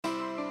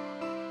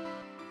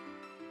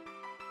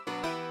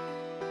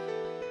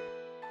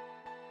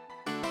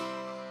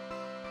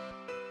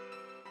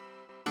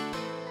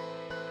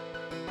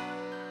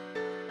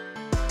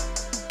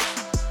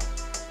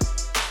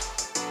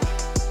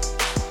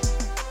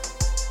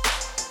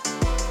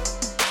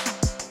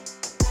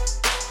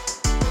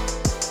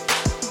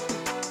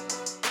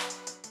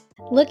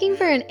Looking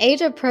for an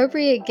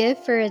age-appropriate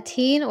gift for a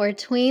teen or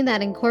tween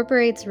that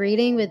incorporates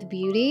reading with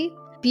beauty?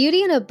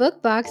 Beauty in a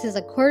Book Box is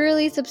a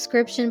quarterly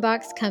subscription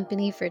box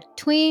company for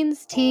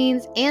tweens,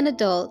 teens, and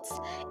adults.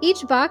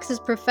 Each box is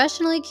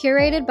professionally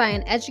curated by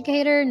an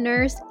educator,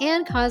 nurse,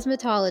 and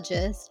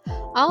cosmetologist.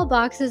 All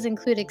boxes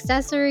include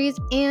accessories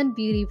and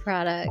beauty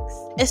products.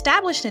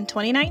 Established in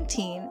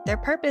 2019, their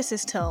purpose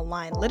is to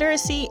align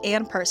literacy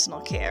and personal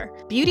care.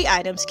 Beauty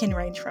items can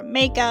range from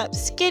makeup,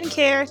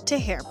 skincare, to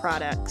hair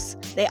products.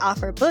 They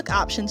offer book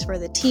options for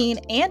the teen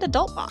and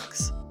adult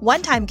box.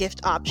 One-time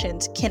gift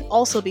options can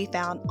also be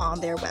found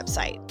on their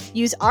website.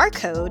 Use our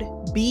code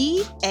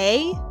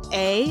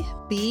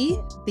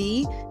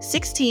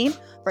BAABB16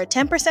 for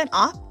 10%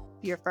 off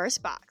your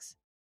first box.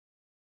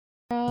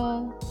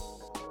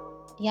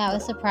 Yeah, I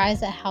was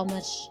surprised at how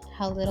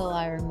little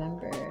I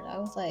remembered. I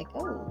was like,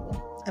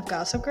 oh. Of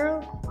Gossip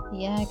Girl?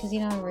 Yeah, because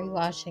I'm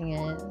rewatching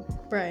it.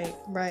 Right.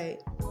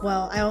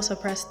 Well, I also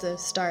pressed the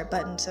start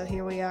button, so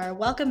here we are.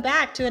 Welcome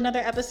back to another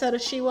episode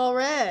of She Well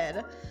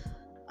Read.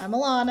 I'm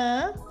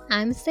Alana.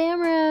 I'm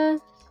Samra.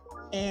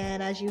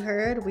 And as you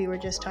heard, we were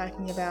just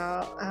talking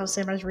about how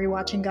Samra's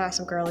rewatching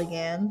Gossip Girl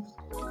again.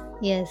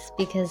 Yes,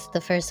 because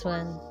the first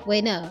one.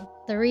 Wait, no.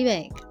 The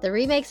remake. The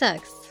remake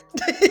sucks.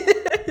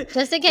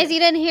 Just in case you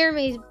didn't hear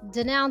me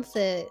denounce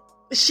it.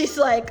 She's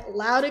like,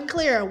 loud and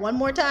clear, one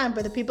more time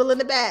for the people in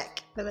the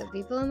back. For the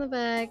people in the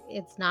back,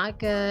 it's not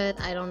good.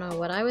 I don't know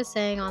what I was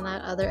saying on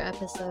that other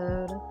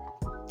episode.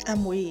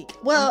 I'm weak.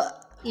 Well,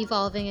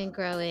 evolving and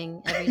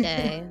growing every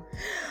day.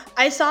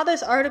 I saw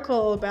this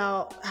article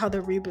about how the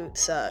reboot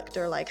sucked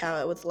or like how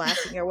it was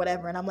lacking or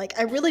whatever, and I'm like,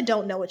 I really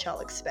don't know what y'all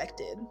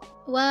expected.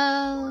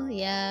 Well,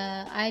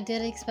 yeah, I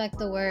did expect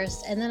the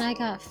worst, and then I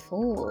got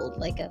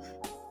fooled.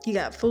 You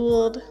got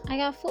fooled? I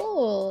got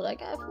fooled.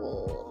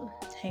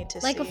 Hate to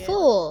like see a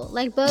fool,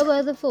 like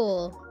Bobo the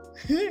Fool.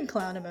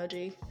 Clown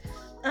emoji.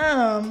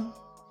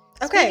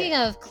 Okay. Speaking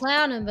of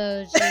clown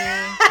emoji,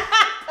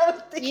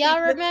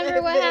 y'all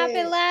remember what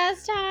happened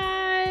last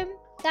time?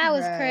 That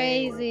was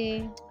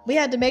crazy. We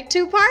had to make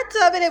 2 parts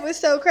of it. It was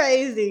so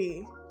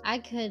crazy. I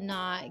could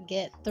not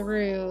get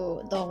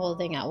through the whole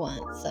thing at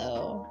once,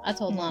 so I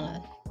told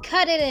Lana,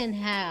 cut it in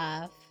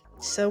half.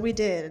 So we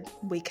did.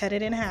 We cut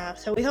it in half.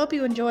 So we hope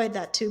you enjoyed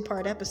that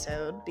 2-part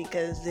episode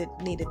because it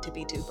needed to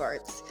be 2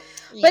 parts.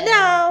 Yeah. But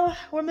now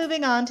we're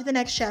moving on to the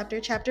next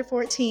chapter, chapter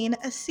 14,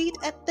 A Seat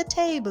at the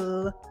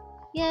Table.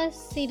 Yes,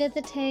 Seat at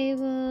the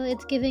Table.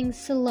 It's giving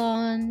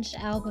Solange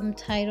album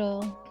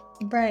title.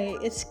 Right.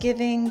 It's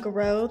giving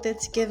growth.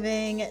 It's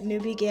giving new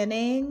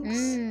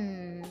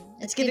beginnings.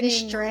 It's giving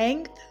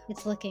strength.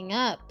 It's looking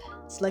up.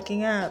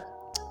 All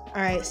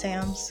right,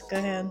 Sams, go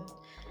ahead.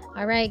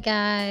 All right,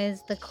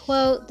 guys. The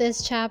quote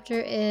this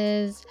chapter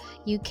is,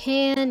 "You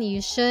can,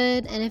 you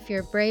should, and if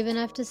you're brave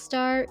enough to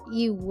start,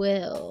 you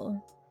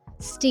will."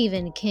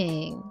 Stephen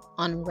King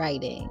on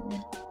writing.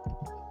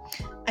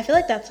 I feel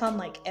like that's on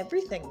like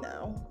everything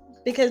though.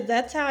 Because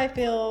that's how I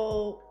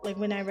feel like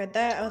when I read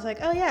that. I was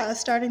like, oh yeah,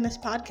 starting this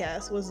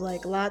podcast was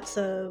like a lot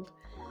of,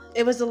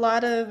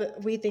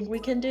 we think we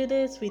can do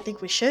this, we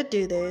think we should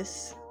do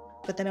this,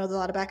 but then it was a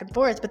lot of back and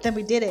forth, but then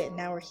we did it and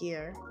now we're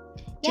here.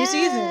 Yes. 2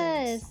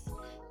 seasons.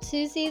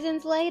 2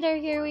 seasons later,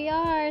 here we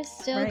are,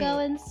 still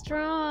going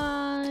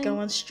strong.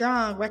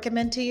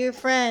 Recommend to your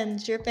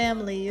friends, your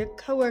family, your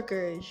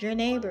coworkers, your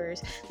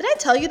neighbors. Did I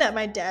tell you that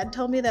my dad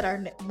told me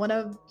that one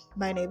of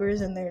my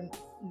neighbors in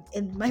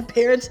my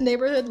parents'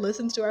 neighborhood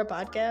listens to our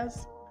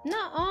podcast?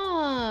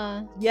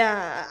 Nuh-uh.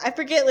 Yeah, I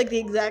forget like the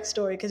exact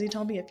story because he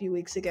told me a few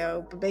weeks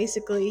ago. But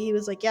basically, he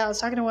was like, "Yeah, I was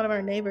talking to one of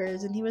our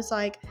neighbors, and he was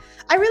like,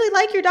 I really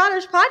like your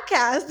daughter's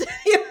podcast."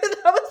 I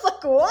was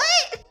like,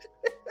 "What?"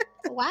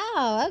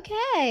 Wow,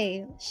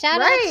 okay.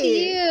 Shout out to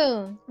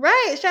you.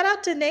 Right, shout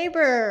out to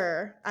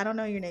neighbor. I don't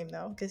know your name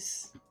though,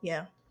 because,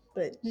 yeah.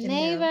 But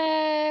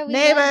neighbor.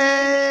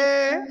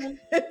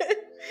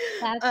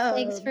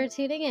 Thanks for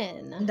tuning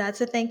in.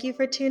 That's a thank you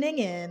for tuning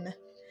in.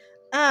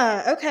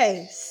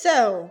 Okay,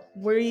 so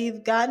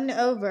we've gotten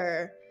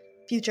over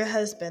future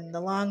husband,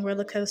 the long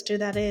roller coaster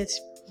that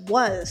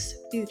was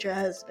future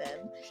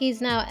husband.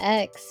 He's now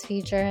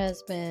ex-future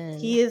husband.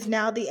 He is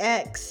now the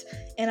ex,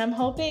 and I'm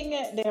hoping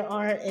there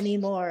aren't any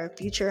more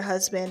future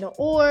husband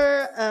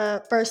or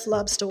first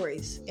love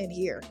stories in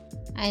here.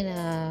 I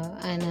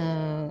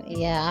know.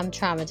 Yeah, I'm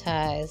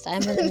traumatized.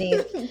 I'm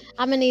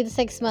gonna need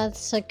 6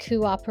 months to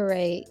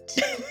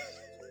cooperate.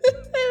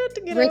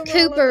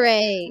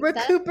 Recuperate.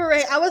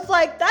 I was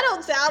like, that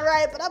don't sound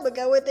right, but I'm gonna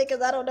go with it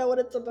because I don't know what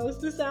it's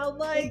supposed to sound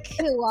like.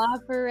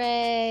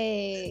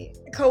 Cooperate.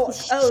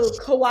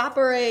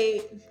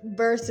 Cooperate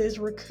versus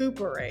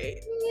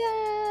recuperate.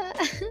 Yeah,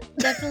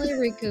 definitely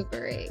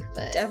recuperate.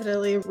 But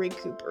definitely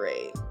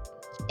recuperate.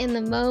 In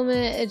the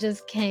moment, it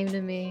just came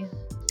to me.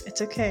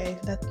 It's okay.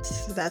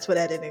 That's what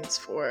editing's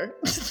for.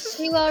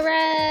 She well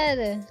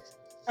read.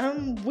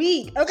 I'm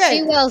weak. Okay.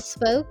 She well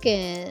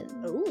spoken.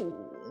 Ooh.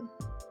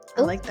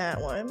 I like that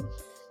one.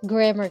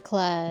 Grammar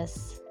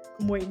class.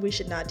 We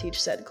should not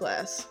teach said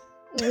class.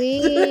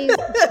 We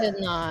should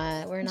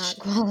not. We're not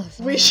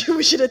qualified. We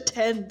should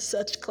attend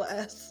such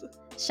class.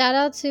 Shout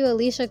out to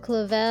Alicia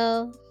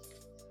Clavel.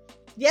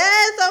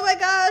 Yes, oh my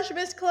gosh,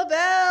 Miss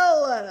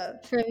Clavel.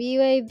 From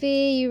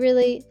UAB, you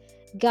really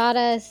got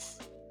us.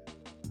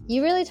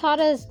 You really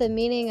taught us the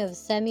meaning of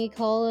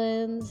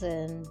semicolons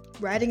and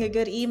writing a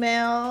good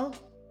email.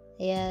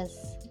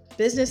 Yes.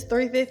 Business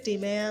 350,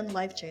 man.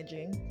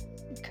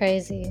 Life-changing.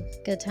 Crazy.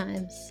 Good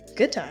times.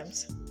 Good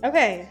times.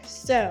 Okay,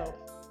 so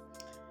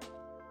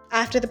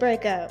after the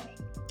breakup,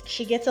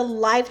 she gets a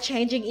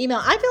life-changing email.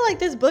 I feel like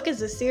this book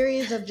is a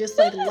series of just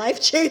like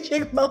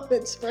life-changing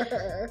moments for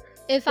her.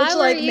 If I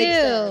were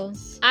you,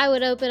 I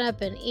would open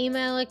up an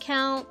email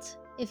account.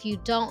 If you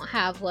don't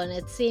have one,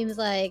 it seems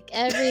like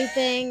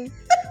everything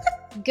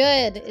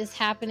good is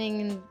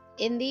happening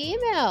in the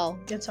email.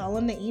 It's all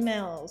in the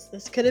emails.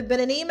 This could have been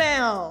an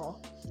email.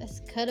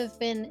 This could have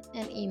been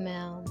an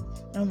email.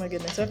 Oh my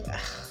goodness.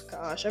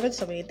 Gosh, I've had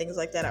so many things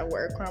like that at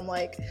work where I'm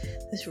like,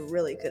 this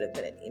really could have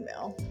been an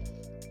email.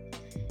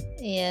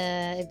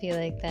 Yeah, it'd be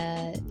like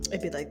that.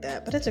 It'd be like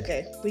that, but it's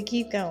okay. We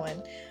keep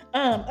going.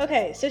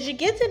 Okay, so she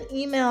gets an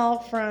email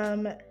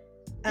from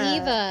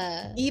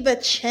Eva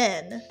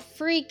Chen.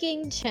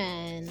 Freaking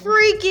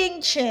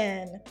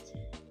Chen.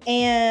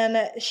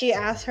 And she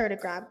asked her to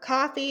grab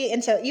coffee.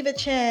 And so Eva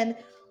Chen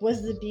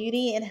was the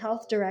beauty and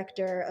health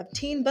director of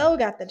Teen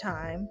Vogue at the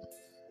time.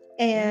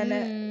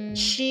 And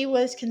she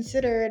was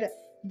considered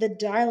the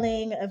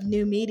darling of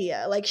new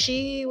media. Like,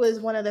 she was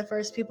one of the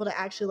first people to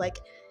actually like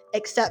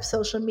accept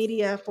social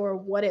media for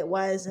what it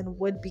was and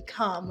would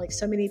become. Like,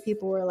 so many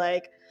people were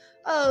like,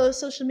 oh,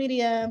 social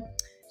media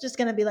just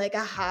gonna be like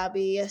a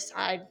hobby, a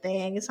side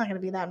thing. It's not gonna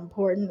be that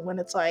important, when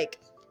it's like,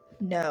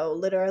 no,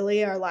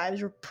 literally our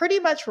lives pretty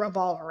much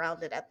revolve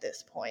around it at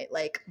this point.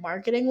 Like,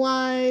 marketing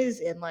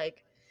wise and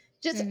like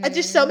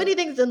just so many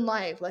things in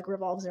life like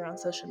revolves around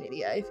social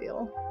media. I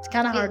feel it's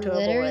kind of hard to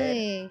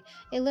avoid.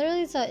 It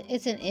literally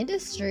it's an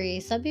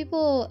industry. Some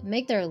people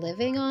make their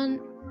living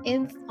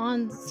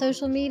on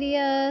social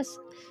media.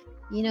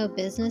 You know,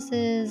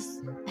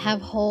 businesses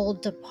have whole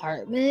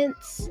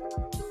departments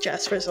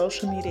just for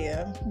social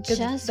media.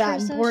 Just for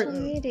social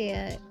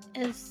media.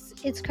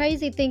 It's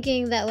crazy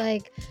thinking that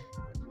like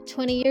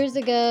 20 years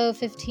ago,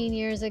 15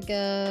 years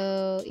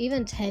ago,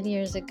 even 10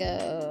 years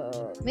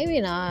ago,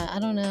 maybe not, I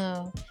don't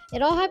know.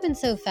 It all happened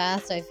so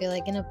fast. I feel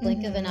like in a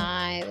blink of an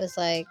eye, it was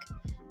like,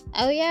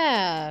 oh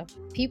yeah,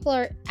 people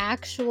are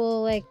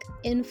actual like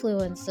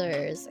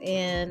influencers,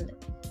 and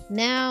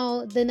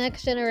now the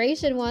next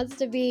generation wants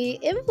to be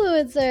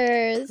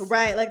influencers.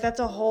 Right, like that's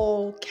a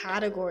whole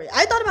category.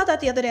 I thought about that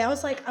the other day. I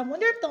was like, I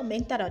wonder if they'll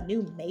make that a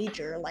new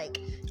major,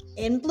 like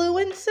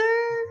influencer.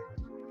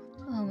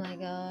 Oh my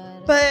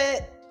god.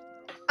 But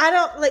I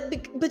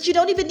don't but you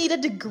don't even need a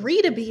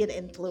degree to be an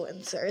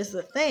influencer is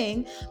the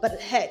thing.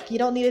 But heck, you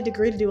don't need a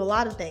degree to do a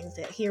lot of things.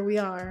 Yet here we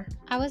are.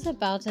 I was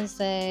about to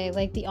say,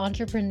 like, the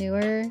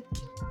entrepreneur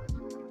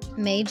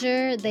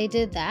major, they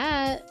did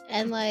that,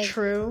 and like,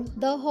 true,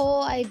 the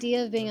whole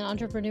idea of being an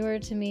entrepreneur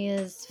to me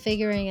is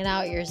figuring it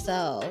out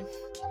yourself.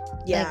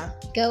 Yeah,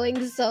 like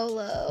going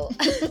solo.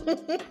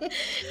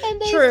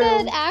 And they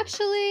said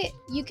actually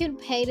you can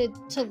pay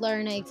to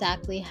learn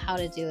exactly how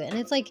to do it, and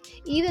it's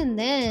like, even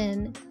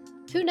then,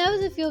 who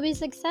knows if you'll be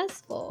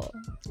successful,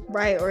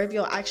 right? Or if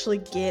you'll actually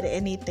get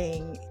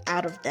anything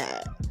out of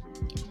that.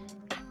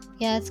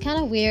 Yeah, it's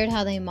kind of weird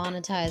how they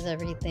monetize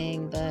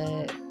everything,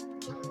 but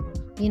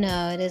you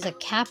know, it is a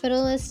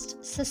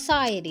capitalist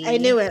society. I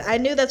knew it. I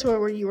knew that's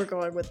where you were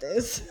going with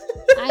this.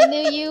 I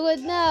knew you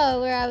would know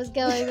where I was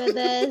going with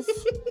this.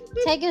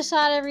 Take a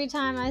shot every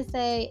time I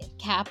say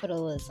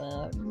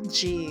capitalism.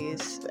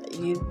 Jeez,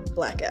 you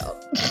black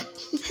out.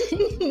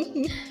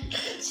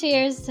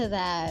 Cheers to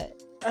that.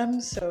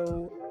 I'm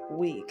so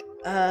weak.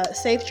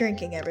 Safe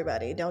drinking,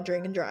 everybody. Don't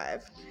drink and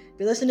drive. If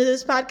you listen to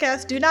this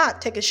podcast, do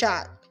not take a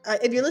shot.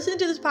 If you're listening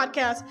to this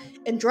podcast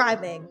and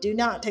driving, do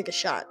not take a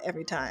shot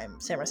every time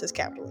Samara says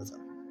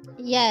capitalism.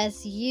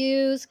 Yes,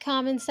 use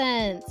common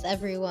sense,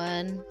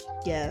 everyone.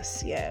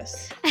 Yes.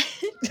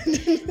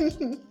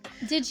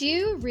 Did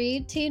you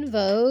read Teen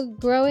Vogue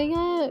growing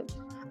up?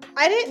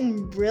 I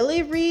didn't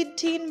really read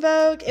Teen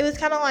Vogue. It was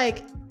kind of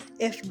like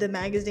if the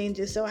magazine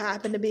just so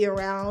happened to be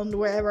around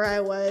wherever I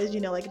was,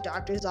 you know, like a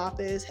doctor's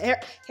office,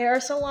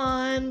 hair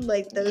salon,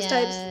 like those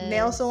types,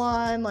 nail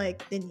salon,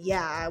 like, then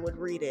yeah, I would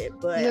read it.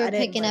 But you were I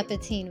didn't picking up a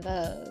Teen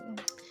Vogue.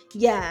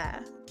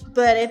 Yeah,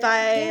 but if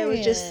I was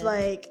just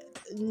like,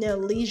 no,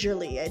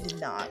 leisurely, I did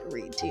not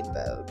read Teen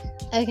Vogue.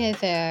 Okay,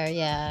 fair,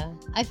 yeah.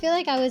 I feel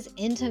like I was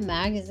into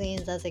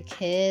magazines as a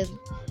kid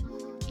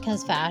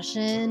because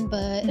fashion,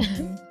 but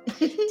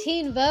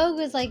Teen Vogue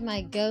was like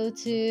my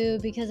go-to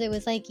because it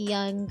was like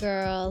young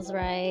girls,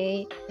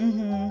 right?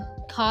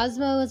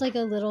 Cosmo was like a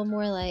little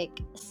more like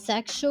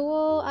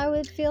sexual, I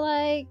would feel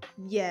like.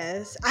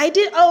 Yes, I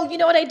did. Oh, you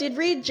know what? I did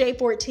read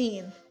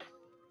J14.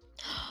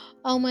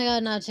 Oh my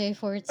god, not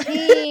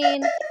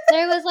J14.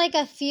 There was like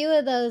a few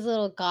of those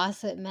little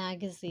gossip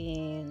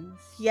magazines.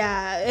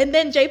 Yeah, and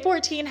then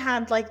J14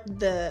 had like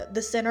the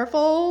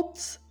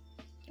centerfolds.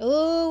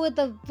 Ooh, with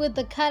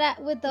the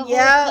cutout, with the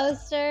Yep. whole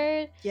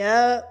poster.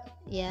 Yep.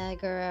 Yeah,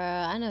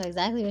 girl, I know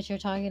exactly what you're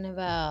talking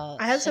about.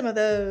 I had some of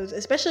those,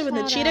 especially when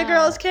the Shout Cheetah out.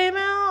 Girls came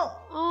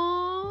out.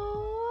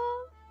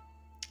 Aww.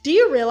 Do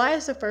you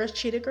realize the first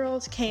Cheetah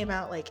Girls came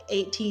out like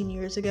 18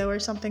 years ago or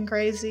something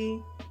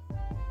crazy?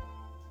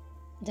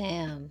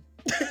 Damn.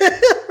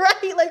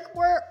 Right? Like,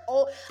 we're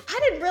old. I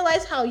didn't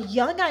realize how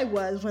young I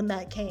was when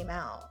that came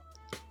out.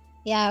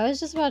 Yeah, I was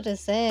just about to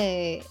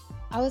say,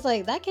 I was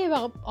like, that came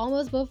out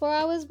almost before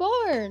I was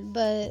born,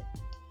 but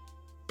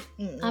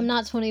I'm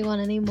not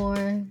 21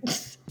 anymore.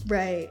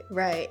 Right.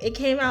 It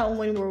came out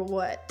when we were,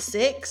 what,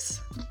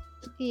 6?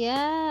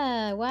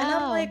 Yeah, wow. And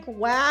I'm like,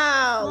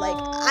 wow.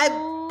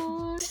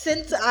 Aww. Like,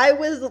 since I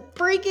was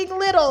freaking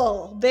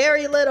little,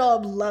 very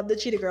little, love the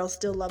Cheetah Girls,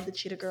 still love the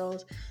Cheetah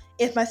Girls.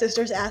 If my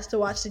sisters asked to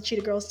watch the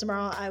Cheetah Girls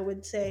tomorrow, I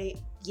would say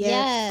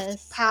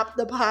yes. Pop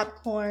the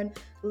popcorn.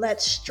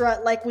 Let's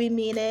strut like we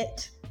mean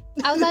it.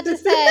 I was about to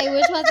say,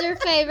 which one's your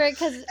favorite?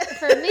 Because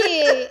for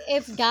me,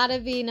 it's gotta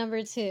be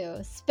number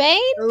 2.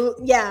 Spain? Ooh,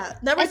 yeah,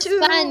 number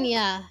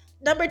España. 2.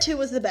 Number 2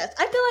 was the best.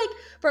 I feel like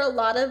for a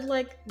lot of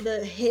like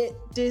the hit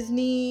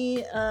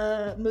Disney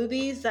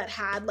movies that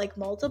had like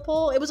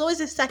multiple, it was always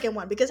the second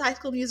one because High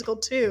School Musical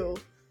 2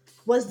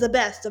 was the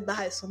best of the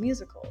High School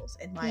Musicals,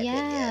 in my opinion.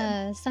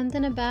 Yeah,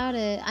 something about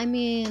it. I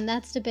mean,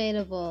 that's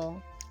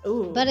debatable.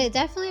 Ooh. But it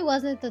definitely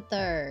wasn't the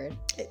third.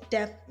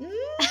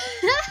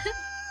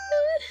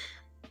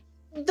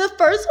 The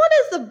first one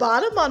is the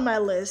bottom on my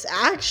list,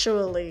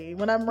 actually,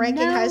 when I'm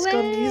ranking High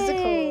School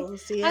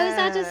Musicals. Yeah. I was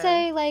about to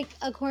say, like,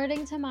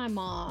 according to my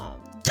mom,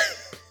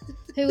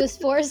 who was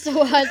forced to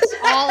watch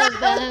all of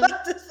them, I was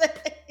about to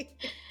say.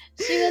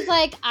 She was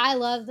like, I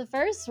love the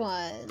first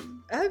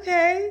one.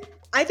 Okay.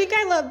 I think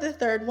I love the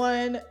third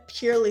one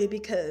purely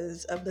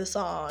because of the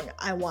song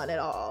I Want It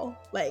All.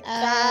 Like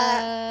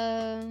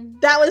that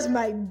was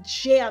my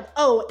jam.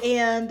 Oh,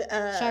 and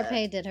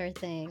Sharpay did her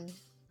thing.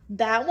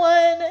 That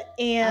one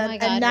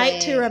and A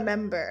Night to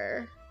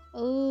Remember.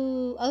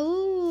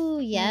 Oh,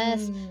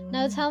 yes.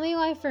 No, tell me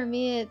why for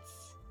me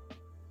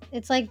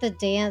it's like the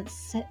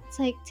dance. It's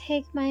like,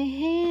 take my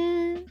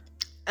hand.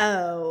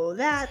 Oh,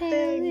 that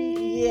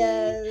thing.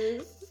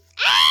 Yes.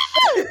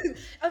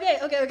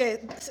 Okay.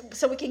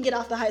 So we can get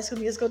off the High School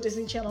Musical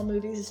Disney Channel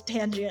movies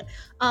tangent.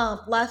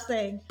 Last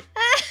thing.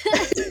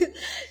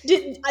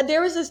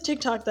 There was this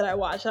TikTok that I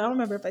watched. I don't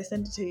remember if I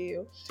sent it to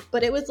you,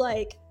 but it was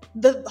like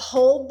the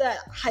hold that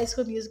High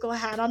School Musical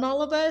had on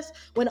all of us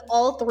when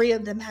all 3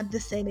 of them had the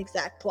same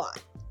exact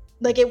plot.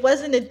 Like, it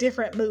wasn't a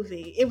different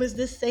movie. It was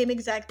the same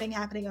exact thing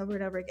happening over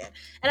and over again.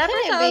 And at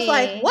first I was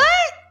like,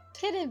 what?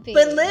 Couldn't be.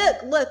 But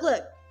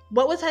look.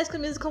 What was High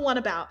School Musical 1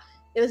 about?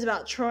 It was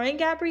about Troy and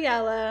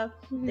Gabriella.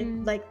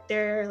 Mm-hmm.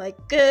 They're like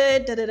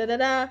good,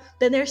 da-da-da-da-da.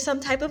 Then there's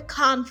some type of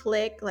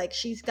conflict. Like,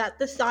 she's got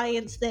the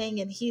science thing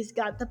and he's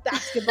got the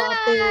basketball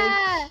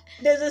thing.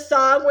 There's a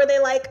song where they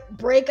like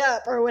break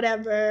up or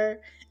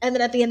whatever. And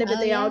then at the end of it,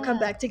 they all come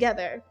back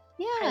together.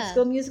 Yeah. High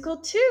School Musical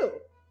 2.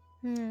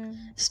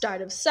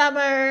 Start of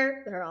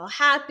summer. They're all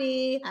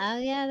happy. Oh,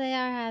 yeah, they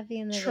are happy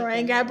in the Troy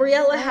and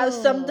Gabriella have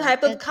some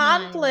type of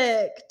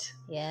conflict.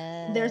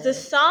 Yeah. There's a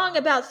song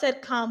about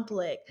said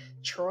conflict.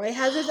 Troy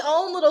has his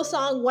own little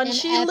song when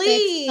she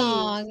leaves.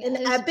 An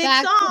epic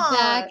song.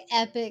 Back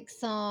epic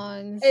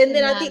songs. And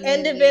then at the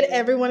end of it,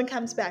 everyone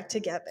comes back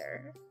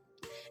together.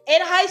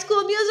 In High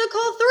School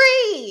Musical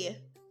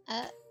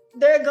 3,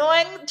 they're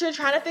going to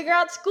try to figure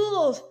out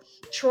schools.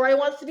 Troy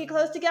wants to be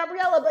close to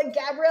Gabriella, but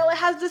Gabriella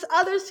has this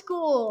other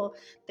school.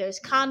 There's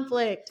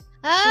conflict.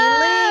 She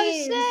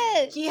leaves.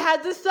 Shit. He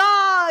has a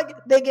song.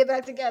 They get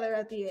back together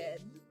at the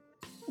end.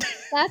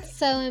 That's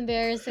so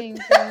embarrassing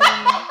for me.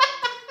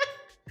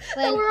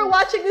 And we were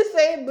watching the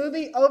same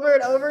movie over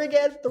and over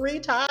again 3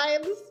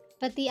 times.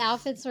 But the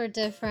outfits were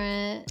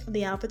different.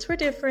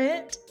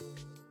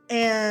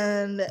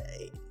 And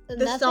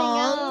the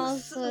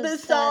songs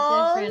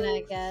different,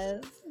 I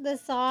guess. The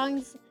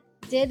songs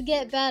did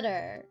get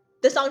better.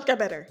 The songs got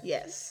better,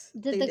 yes.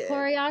 Did the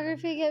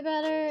choreography get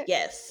better?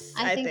 Yes,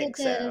 I think it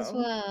did as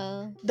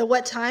well. The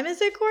What Time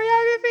Is It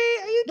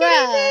choreography? Are you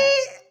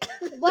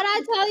kidding me? What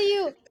I tell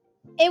you,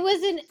 it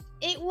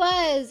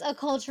was a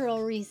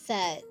cultural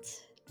reset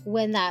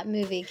when that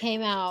movie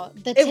came out.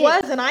 It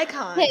was an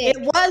icon.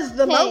 It was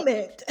the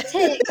moment.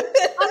 I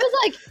was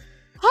like,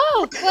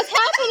 oh, what's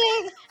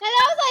happening? And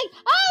I was like,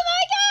 oh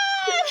my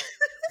God!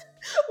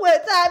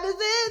 What time is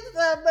it?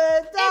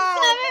 Summertime.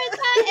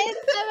 It's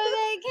summer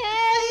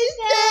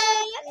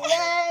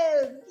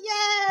vacation.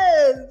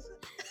 Yes.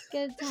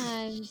 Good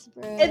times,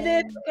 bro. And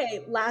then,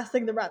 okay, last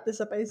thing to wrap this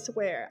up, I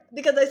swear.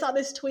 Because I saw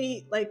this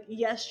tweet, like,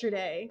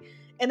 yesterday.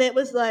 And it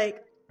was,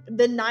 like,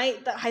 the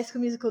night that High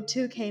School Musical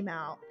 2 came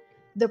out,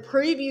 the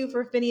preview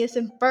for Phineas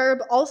and Ferb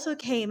also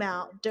came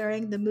out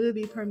during the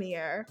movie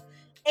premiere.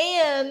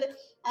 And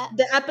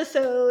the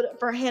episode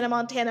for Hannah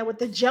Montana with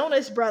the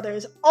Jonas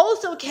Brothers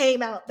also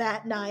came out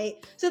that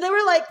night. So they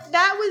were like,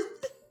 that was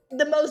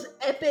the most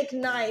epic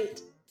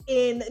night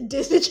in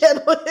Disney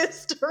Channel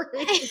history.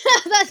 I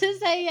was about to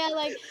say, yeah,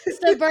 like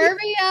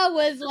Suburbia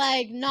was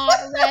like not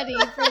ready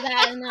for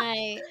that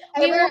night.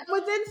 Everyone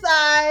was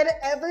inside.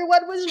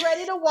 Everyone was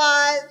ready to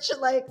watch.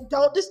 Like,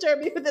 don't disturb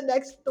me for the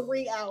next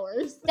 3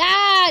 hours.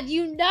 Dad,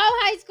 you know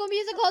High School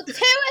Musical 2 is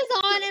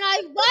on and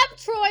I love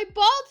Troy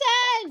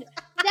Bolton!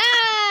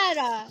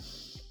 Dad!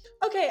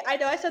 Okay, I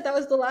know I said that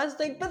was the last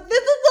thing, but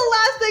this is the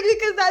last thing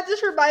because that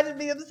just reminded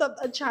me of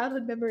a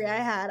childhood memory I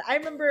had. I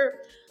remember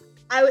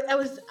I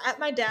was at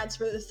my dad's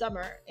for the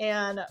summer,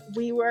 and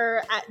we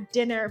were at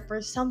dinner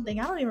for something.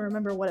 I don't even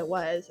remember what it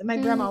was, and my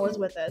grandma was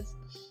with us.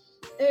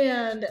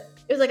 And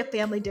it was like a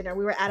family dinner.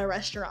 We were at a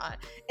restaurant.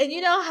 And you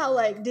know how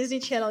like Disney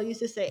Channel used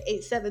to say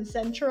 8/7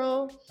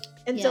 Central?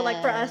 And so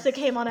like for us it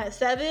came on at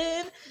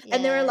 7.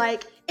 And they were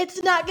like,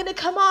 it's not gonna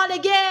come on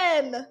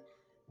again.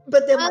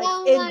 But then like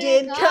it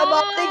did come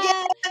on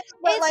again.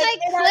 But, it's like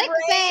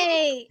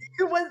clickbait.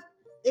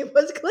 It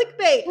was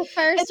clickbait. The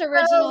first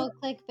original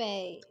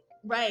clickbait.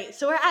 Right.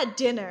 So we're at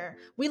dinner.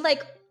 We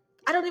like,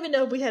 I don't even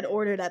know if we had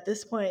ordered at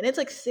this point. It's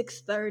like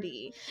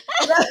 6:30.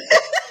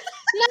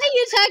 Now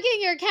you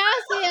tucking your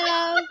Casio.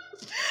 And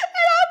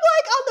I'm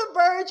like on the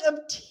verge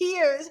of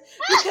tears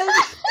because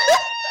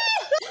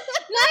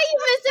now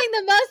you're missing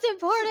the most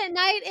important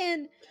night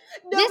in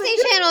Disney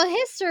Channel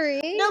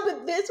history. No,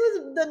 but this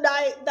was the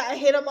night that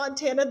Hannah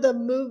Montana, the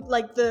move,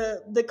 like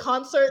the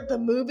concert, the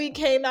movie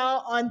came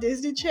out on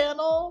Disney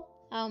Channel.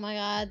 Oh my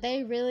God,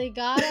 they really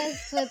got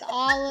us with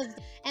all of,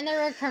 and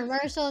there were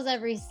commercials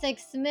every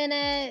 6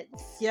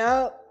 minutes.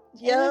 Yep.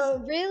 It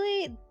was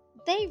really,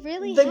 they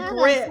really had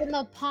us in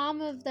the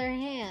palm of their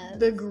hands.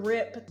 The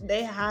grip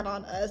they had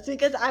on us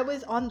because I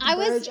was on the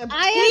verge of tears.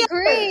 I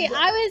agree.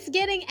 I was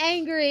getting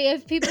angry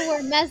if people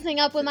were messing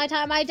up with my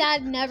time. My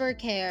dad never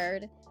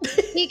cared.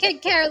 He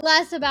could care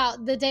less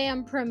about the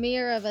damn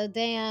premiere of a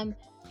damn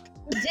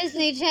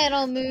Disney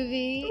Channel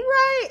movie.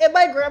 Right. And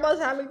my grandma's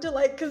having to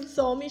like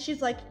console me.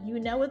 She's like, you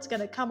know it's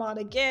gonna come on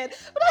again.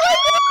 But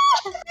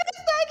I'm like, it's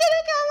not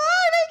gonna come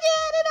on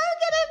again and I'm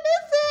gonna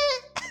miss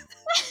it.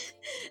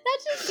 That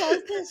just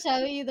goes to show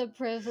you the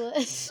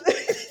privilege.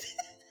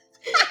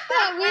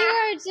 That we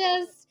were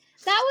just,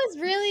 that was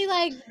really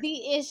like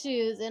the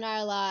issues in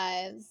our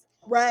lives.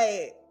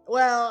 Right.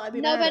 Well, I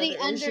mean, nobody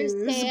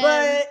understands,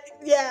 but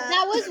yeah,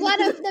 that was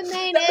one of the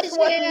main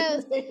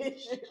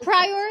issues.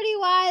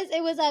 Priority-wise,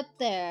 it was up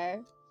there.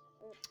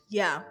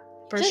 Yeah,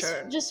 for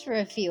sure. Just for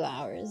a few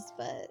hours,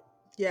 but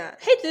yeah.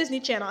 Hey,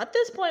 Disney Channel. At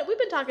this point, we've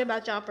been talking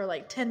about y'all for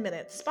like 10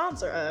 minutes.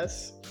 Sponsor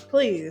us,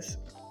 please.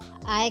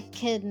 I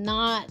could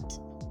not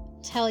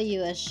tell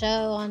you a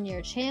show on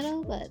your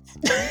channel, but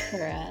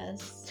sponsor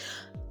us.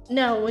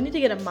 No, we need to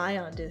get a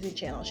Maya on Disney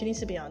Channel. She needs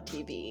to be on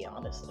TV,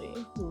 honestly.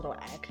 Little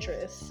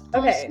actress.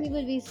 Okay. Oh, she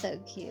would be so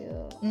cute.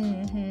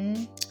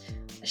 Mm-hmm.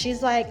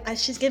 She's like,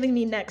 she's giving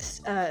me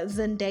next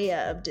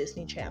Zendaya of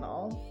Disney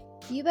Channel.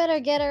 You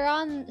better get her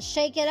on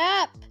Shake It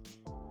Up.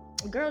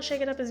 Girl, Shake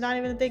It Up is not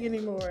even a thing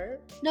anymore.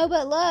 No,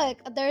 but look,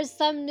 there's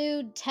some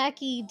new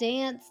techie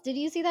dance. Did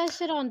you see that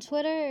shit on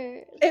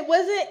Twitter? It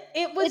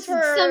was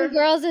for some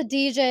girl's a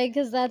DJ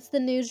because that's the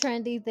new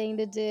trendy thing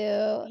to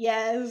do.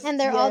 Yes. And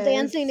they're all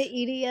dancing to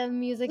EDM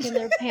music in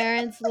their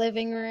parents'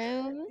 living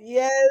room.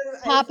 Yes.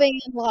 Popping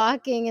and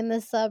locking in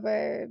the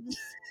suburbs.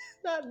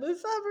 Not in the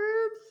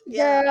suburbs.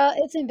 Yeah. Girl,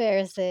 it's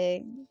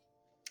embarrassing.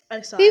 I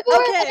saw People it.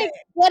 are like,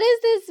 what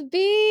is this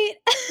beat?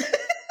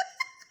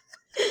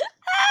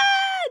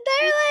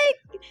 They're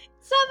like,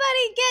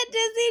 somebody get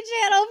Disney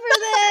Channel for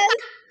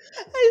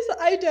this.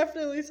 I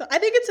definitely saw. I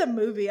think it's a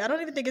movie. I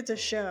don't even think it's a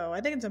show. I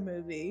think it's a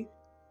movie.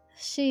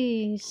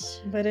 Sheesh.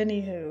 But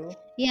anywho.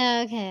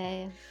 Yeah,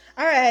 okay.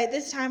 All right.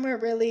 This time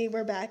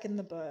we're back in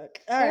the book.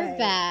 We're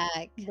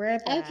back. We're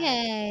back.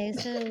 Okay.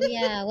 So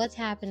yeah, what's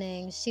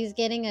happening? She's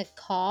getting a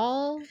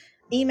call.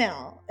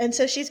 Email. And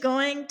so she's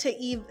going to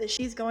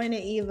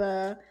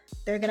Eva.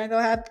 They're gonna go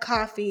have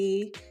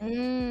coffee.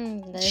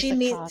 She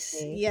meets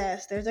coffee.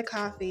 Yes, there's a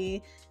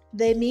coffee.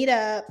 They meet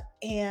up,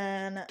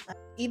 and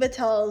Eva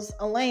tells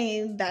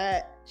Elaine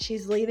that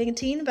she's leaving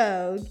Teen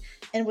Vogue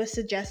and was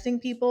suggesting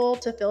people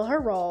to fill her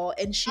role,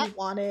 and she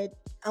wanted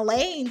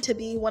Elaine to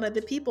be one of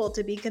the people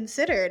to be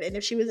considered, and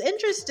if she was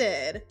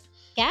interested.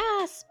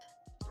 Gasp.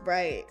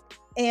 Right.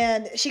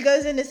 And she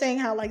goes into saying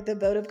how like the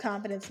vote of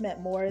confidence meant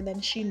more than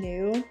she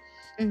knew.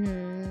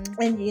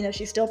 Mm-hmm. And you know,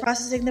 she's still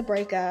processing the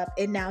breakup,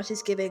 and now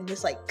she's giving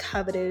this like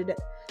coveted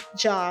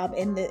job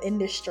in the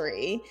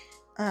industry,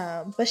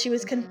 but she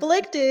was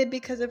conflicted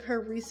because of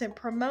her recent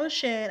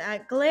promotion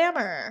at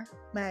Glamour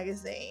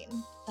magazine.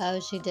 Oh,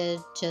 she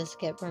did just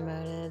get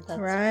promoted. That's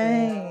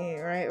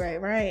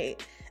right.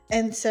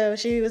 And so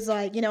she was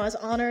like, you know, as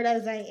honored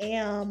as I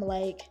am,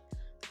 like,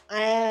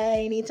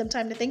 I need some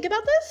time to think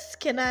about this.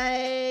 Can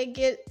I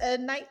get a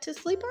night to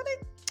sleep on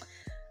it?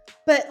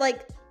 But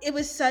like, it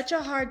was such a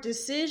hard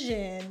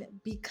decision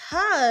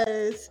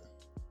because,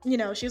 you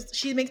know,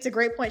 she makes a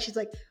great point. She's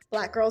like,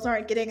 Black girls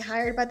aren't getting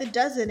hired by the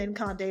dozen in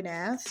Condé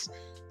Nast.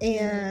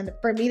 And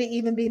for me to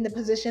even be in the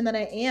position that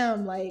I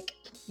am, like,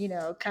 you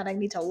know, kind of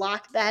need to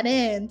lock that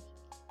in.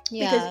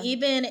 Yeah. Because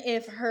even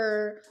if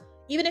her,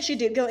 even if she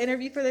did go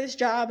interview for this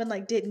job and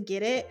like didn't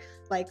get it,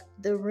 like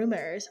the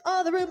rumors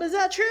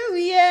are true.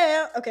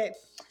 Yeah. Okay.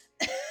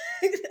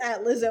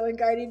 At Lizzo and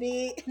Cardi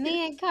B.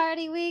 Me and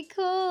Cardi, we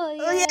cool.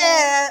 Oh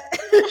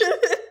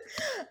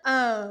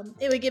Yeah.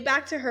 It would get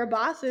back to her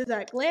bosses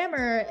at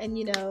Glamour and,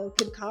 you know,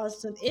 could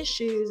cause some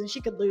issues and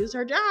she could lose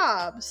her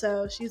job.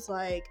 So she's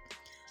like,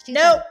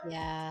 nope. Like,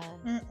 yeah.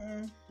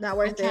 Not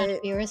worth I'm trying it.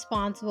 to be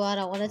responsible. I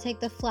don't want to take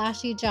the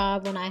flashy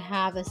job when I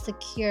have a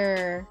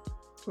secure,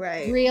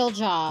 real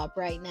job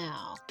right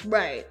now.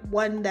 Right.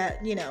 One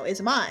that, you know, is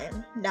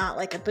mine, not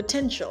like a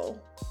potential.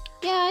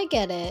 Yeah, I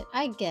get it.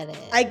 I get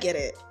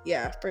it.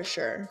 Yeah, for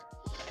sure.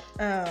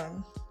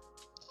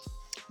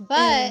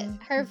 But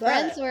her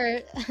friends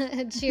were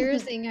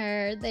cheersing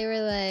her. They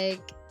were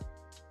like,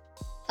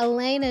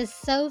 Elaine is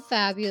so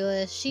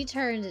fabulous. She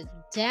turned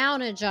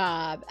down a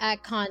job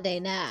at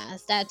Condé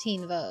Nast, at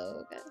Teen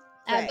Vogue.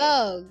 At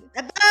Vogue.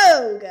 At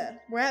Vogue.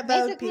 We're at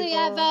Vogue, basically people.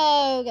 At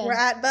Vogue. We're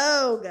at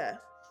Vogue.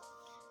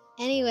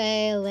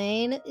 Anyway,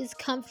 Elaine is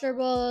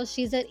comfortable.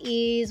 She's at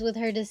ease with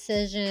her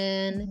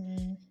decision.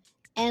 Mm-hmm.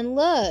 And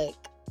look,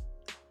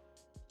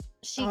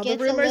 all the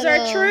rumors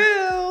are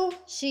true.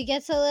 She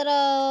gets a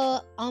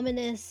little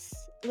ominous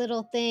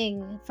little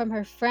thing from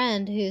her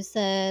friend who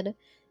said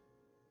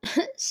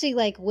she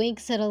like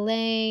winks at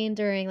Elaine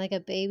during like a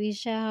baby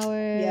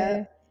shower.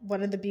 Yeah,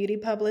 one of the beauty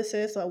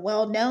publicists, a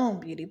well-known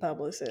beauty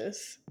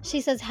publicist. She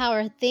says, "How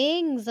are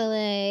things,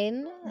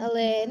 Elaine?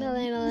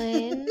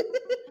 Elaine.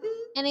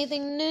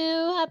 Anything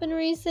new happened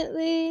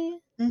recently?"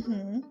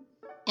 Mm-hmm.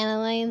 And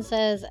Elaine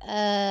says,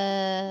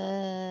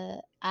 I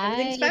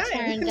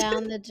turned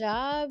down the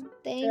job.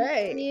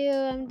 Thank you.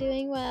 I'm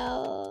doing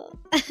well."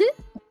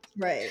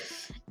 Right.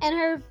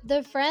 And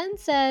the friend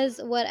says,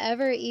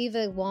 whatever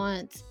Eva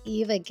wants,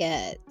 Eva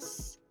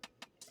gets.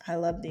 I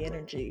love the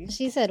energy.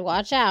 She said,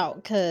 watch out,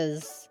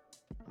 because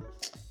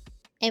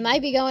it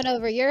might be going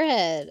over your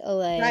head,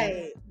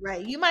 Elaine.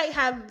 Right. You might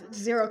have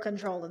zero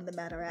control in the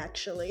matter,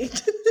 actually.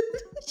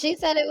 She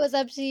said it was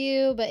up to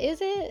you, but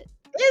is it?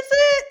 Is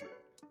it?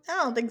 I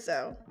don't think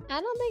so.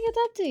 I don't think it's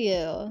up to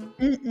you.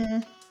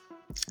 Mm-mm.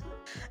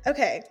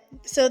 Okay,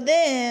 so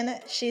then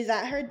she's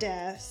at her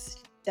desk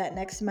that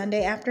next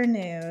Monday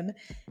afternoon,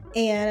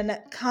 and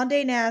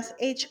Condé Nast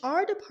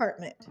HR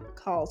department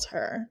calls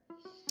her.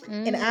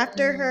 And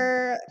after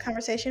her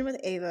conversation with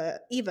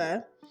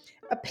Eva,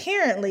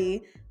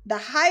 apparently the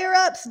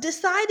higher-ups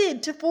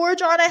decided to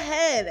forge on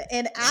ahead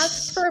and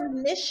ask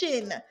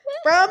permission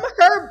from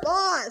her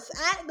boss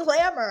at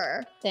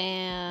Glamour.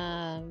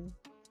 Damn.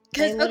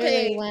 They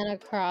literally went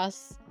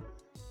across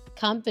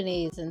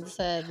companies and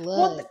said,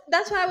 look. Well,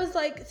 that's why I was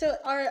like, so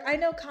I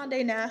know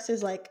Condé Nast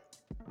is like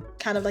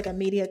kind of like a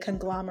media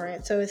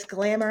conglomerate. So it's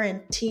Glamour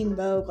and Teen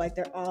Vogue, like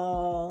they're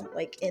all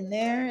like in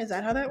there. Is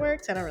that how that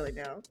works? I don't really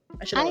know.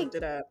 I should have looked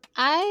it up.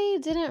 I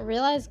didn't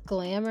realize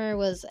Glamour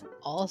was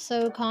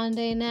also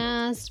Condé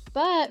Nast,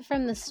 but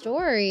from the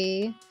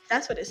story,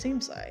 that's what it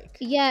seems like.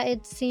 Yeah,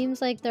 it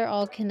seems like they're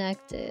all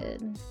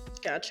connected.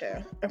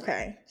 Gotcha.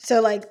 Okay.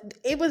 So like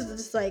it was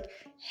just like,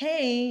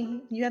 hey,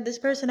 you have this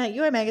person at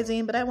your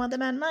magazine, but I want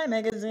them at my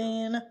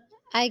magazine.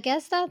 I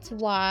guess that's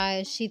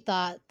why she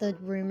thought the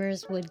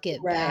rumors would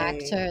get back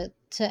to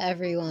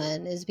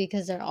everyone, is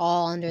because they're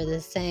all under the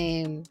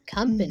same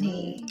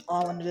company. Mm-hmm.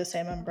 All under the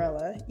same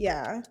umbrella.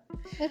 Yeah.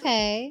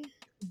 Okay.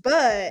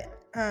 But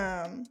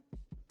and,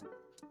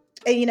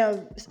 you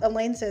know,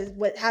 Elaine says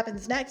what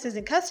happens next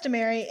isn't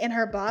customary, and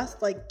her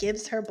boss like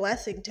gives her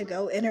blessing to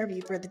go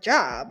interview for the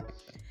job.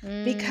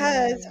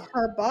 Because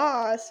her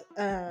boss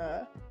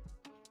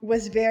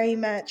was very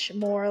much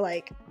more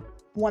like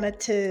wanted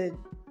to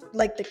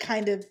like the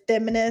kind of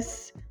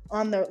feminists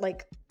on the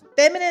like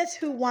feminists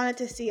who wanted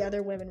to see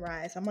other women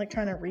rise. I'm like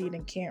trying to read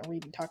and can't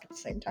read and talk at the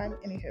same time.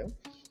 Anywho.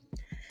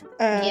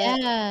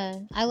 Yeah,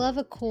 I love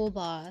a cool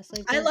boss.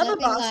 Like, I love a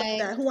boss like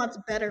that who wants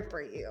better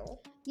for you.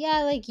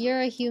 Yeah, like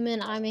you're a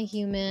human, I'm a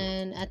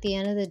human. At the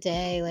end of the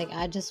day, like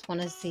I just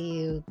want to see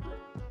you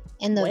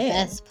in the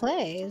best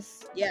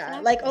place. Yeah,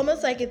 exactly. Like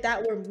almost like if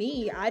that were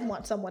me, I'd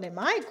want someone in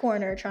my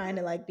corner trying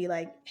to like be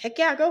like, heck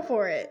yeah, go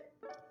for it.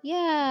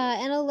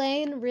 Yeah, and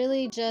Elaine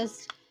really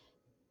just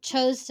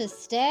chose to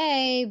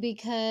stay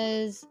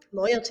because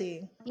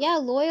loyalty. Yeah,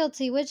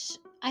 loyalty, which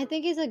I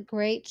think is a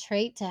great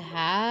trait to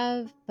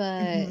have,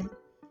 but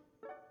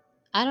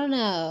I don't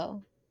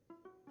know.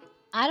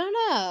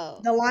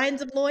 The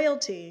lines of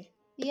loyalty.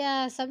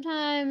 Yeah,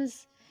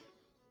 sometimes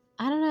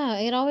I don't know.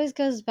 It always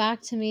goes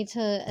back to me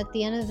to at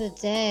the end of the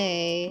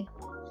day,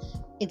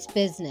 it's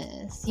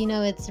business. You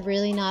know, it's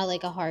really not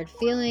like a hard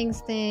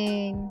feelings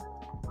thing.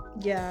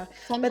 Yeah.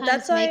 Sometimes but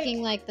that's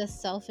making like the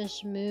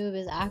selfish move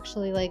is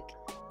actually like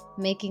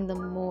making the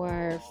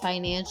more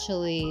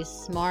financially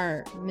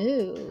smart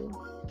move.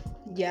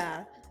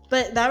 Yeah.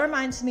 But that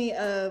reminds me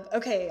of,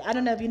 okay, I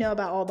don't know if you know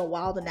about all the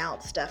Wild 'N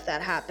Out stuff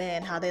that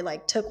happened, how they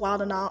like took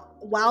Wild 'N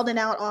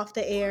Out off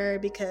the air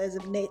because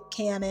of Nick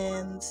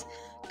Cannon's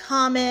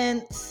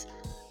comments.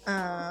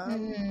 I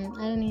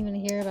didn't even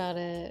hear about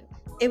it.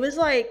 It was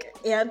like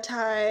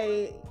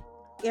anti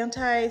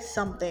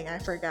something, I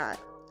forgot.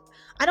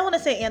 I don't want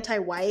to say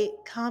anti-white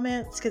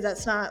comments because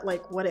that's not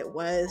like what it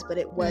was, but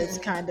it was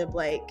kind of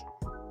like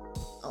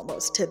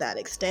almost to that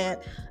extent.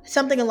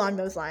 Something along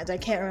those lines. I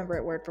can't remember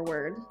it word for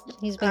word.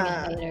 He's being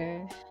a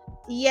hater.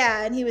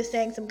 Yeah, and he was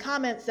saying some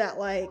comments that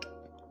like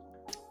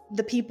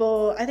the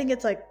people, I think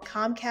it's like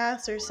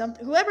Comcast or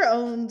something, whoever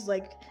owns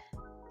like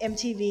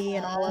MTV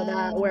and all of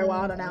that, where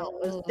Wild and Out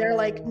was, they're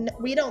like,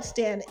 we don't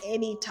stand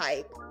any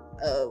type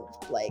of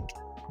like,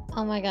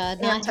 oh my god,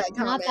 not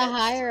the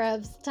higher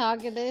ups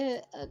talking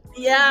to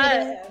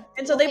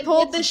and so they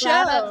pulled the show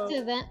up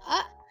to them.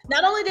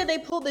 Not only did they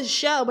pull the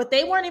show, but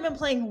they weren't even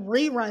playing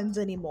reruns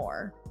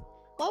anymore.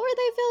 What were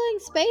they filling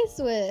space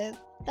with?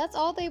 That's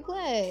all they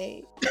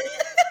play.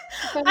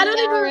 From I don't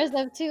the hours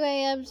of 2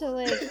 a.m. to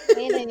like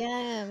 8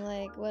 a.m.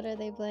 Like, what are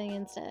they playing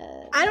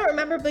instead? I don't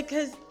remember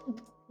because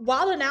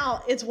Wild and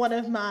Out is one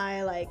of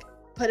my like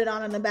put it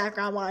on in the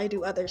background while I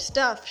do other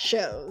stuff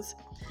shows.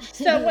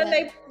 So when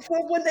they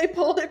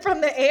pulled it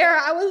from the air,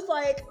 I was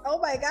like, oh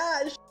my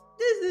gosh,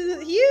 this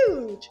is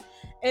huge.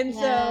 And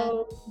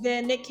so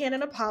then Nick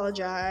Cannon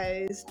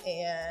apologized,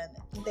 and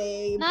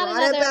they not brought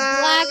another it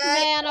back. black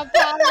man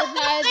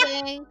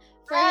apologizing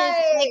for his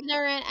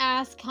ignorant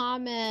ass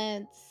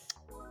comments.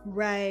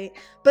 Right.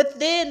 But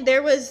then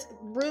there was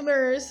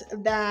rumors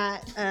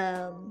that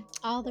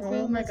all the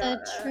rumors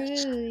are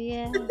true,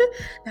 yeah.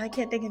 Now I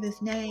can't think of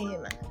his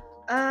name.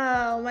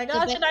 Oh my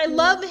gosh, and I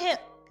love him.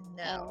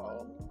 No.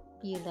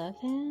 You love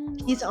him?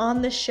 He's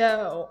on the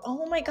show.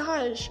 Oh my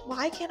gosh,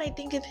 why can't I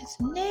think of his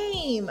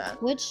name?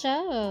 Which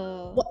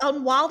show?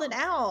 On Wild and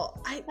Out.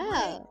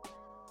 Why?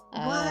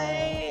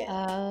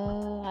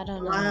 Oh, I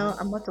don't know.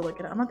 I'm about to look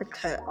it up. I'm about to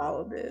cut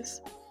all of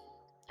this.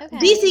 Okay.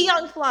 DC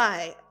Young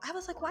Fly. I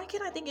was like, why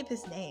can't I think of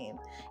his name?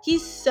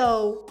 He's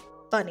so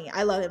funny.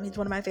 I love him. He's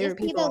one of my favorite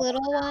people. Is he the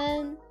little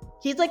one?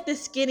 He's like the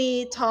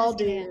skinny, tall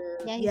dude.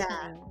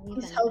 Yeah,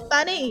 he's so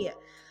funny.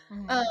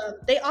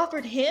 They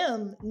offered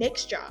him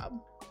Nick's job.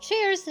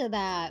 Cheers to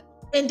that.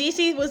 And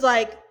DC was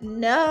like,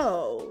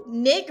 no,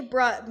 Nick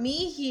brought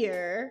me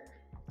here.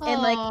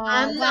 And like,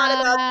 I'm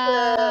not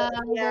about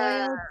to.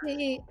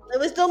 Loyalty. It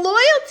was the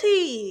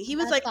loyalty. He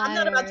was That's like, I'm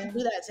not about to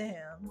do that to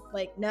him.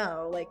 Like,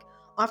 no, like,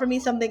 offer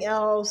me something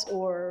else,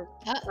 or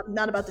I'm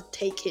not about to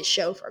take his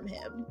show from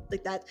him.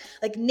 Like that.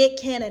 Like Nick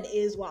Cannon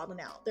is Wild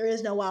and Out. There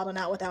is no Wild and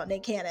Out without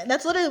Nick Cannon.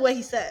 That's literally what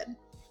he said.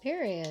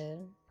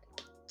 Period.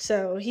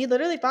 So he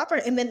literally fought for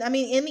it. And then, I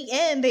mean, in the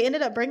end, they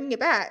ended up bringing it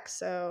back.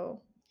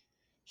 So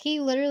he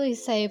literally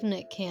saved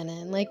Nick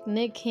Cannon. Like,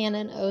 Nick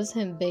Cannon owes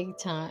him big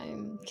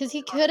time. Because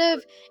he could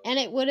have, and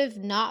it would have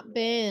not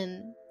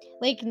been,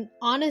 like,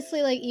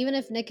 honestly, like, even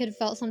if Nick had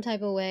felt some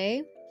type of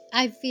way,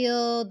 I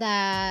feel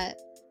that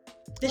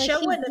the like, show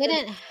he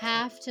didn't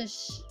have to,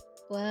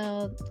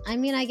 well, I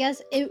mean, I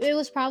guess it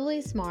was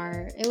probably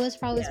smart. It was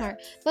probably smart.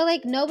 But,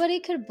 like,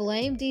 nobody could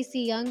blame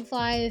DC Young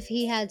Fly if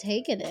he had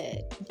taken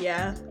it.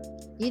 Yeah.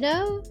 You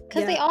know?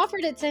 Because they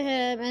offered it to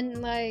him,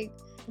 and, like...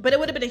 But it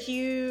would have been a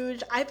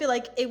huge... I feel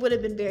like it would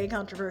have been very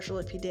controversial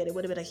if he did. It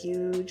would have been a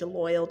huge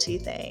loyalty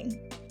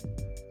thing.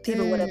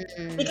 People would have...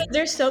 Because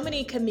there's so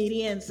many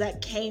comedians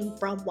that came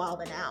from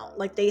Wild and Out.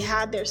 Like, they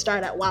had their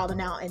start at Wild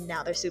and Out, and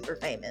now they're super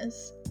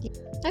famous.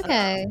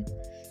 Okay.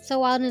 So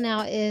Wild and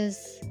Out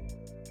is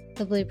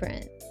the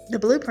blueprint. The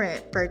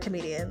blueprint for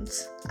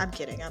comedians. I'm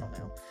kidding. I don't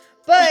know.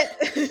 But...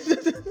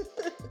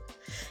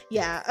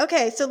 yeah.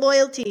 Okay. So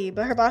loyalty.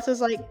 But her boss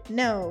was like,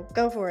 no,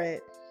 go for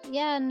it.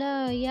 Yeah.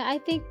 No. Yeah. I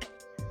think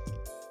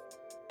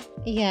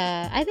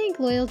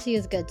loyalty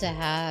is good to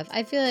have.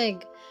 I feel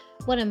like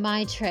one of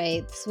my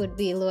traits would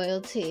be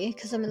loyalty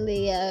because I'm a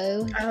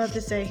Leo. I love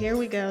to say, here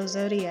we go,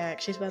 Zodiac.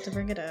 She's about to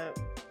bring it up.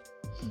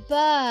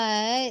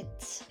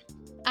 But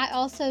I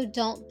also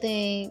don't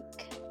think,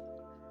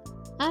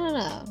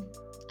 I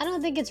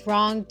don't think it's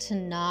wrong to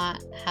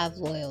not have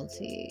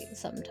loyalty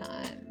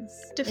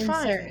sometimes.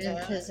 Define in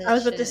certain positions. I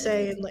was about to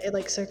say,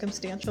 like,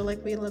 circumstantial,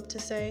 like we love to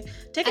say.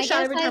 Take a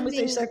shot every time we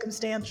say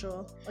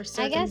circumstantial or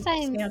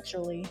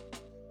circumstantially.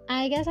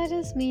 I guess I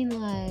just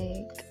mean,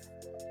 like,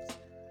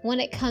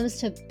 when it comes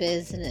to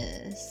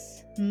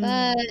business.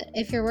 But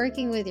if you're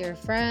working with your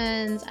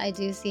friends, I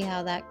do see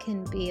how that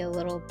can be a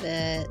little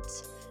bit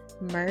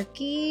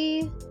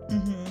murky.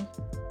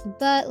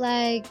 But,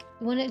 like,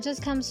 when it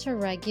just comes to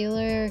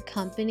regular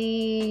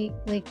company,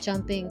 like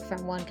jumping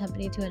from one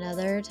company to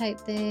another type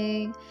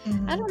thing,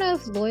 I don't know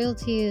if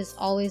loyalty is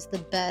always the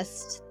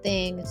best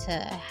thing to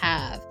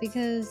have,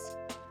 because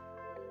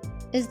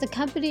is the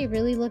company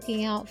really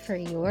looking out for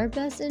your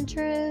best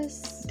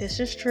interests? This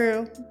is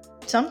true.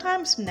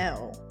 Sometimes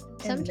no.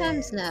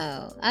 Sometimes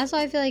no. That's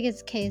why I feel like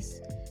it's case.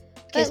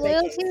 But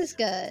loyalty is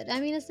good. I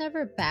mean, it's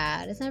never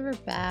bad.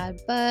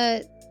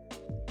 But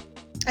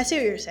I see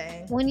what you're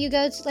saying. When you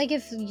go to, like,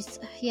 if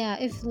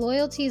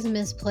loyalty is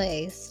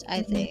misplaced,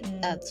 I think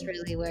that's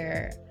really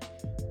where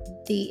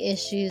the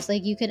issues,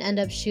 like, you can end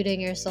up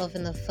shooting yourself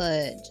in the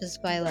foot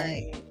just by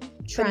like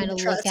trying to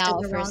look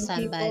out for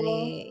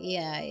somebody.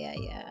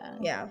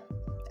 Yeah,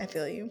 I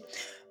feel you.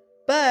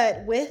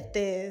 But with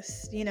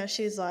this, you know,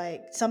 she's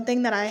like,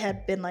 something that I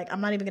had been like,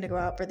 I'm not even gonna go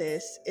out for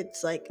this.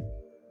 It's like,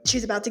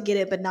 she's about to get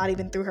it, but not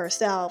even through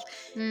herself.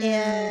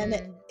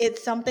 And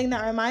it's something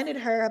that reminded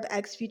her of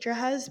ex future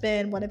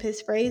husband. One of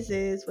his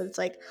phrases was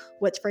like,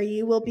 what's for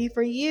you will be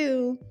for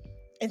you.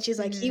 And she's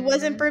like, he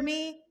wasn't for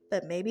me,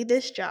 but maybe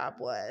this job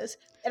was.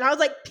 And I was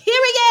like,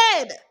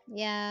 period.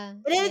 Yeah.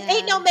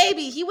 Ain't no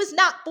maybe. He was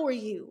not for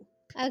you.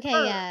 Okay,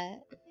 yeah.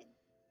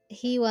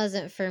 He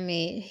wasn't for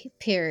me,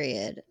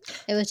 period.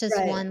 It was just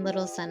one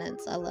little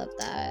sentence. I love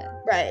that.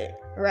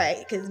 Right.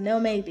 Because no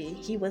maybe.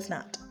 He was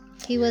not.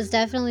 He was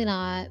definitely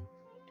not.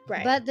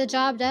 Right. But the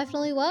job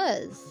definitely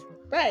was.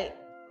 Right.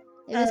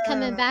 It was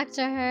coming back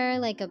to her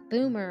like a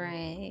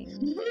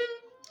boomerang.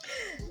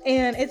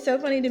 And it's so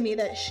funny to me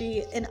that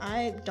she, and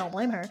I don't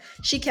blame her,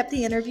 she kept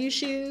the interview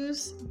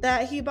shoes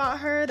that he bought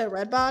her, the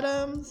red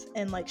bottoms,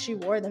 and like she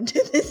wore them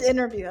to this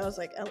interview. I was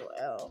like,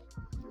 LOL.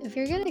 If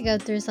you're gonna go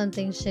through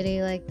something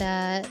shitty like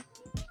that,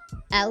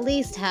 at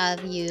least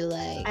have you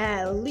like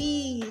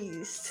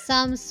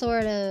some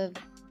sort of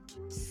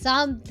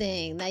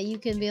something that you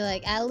can be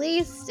like, at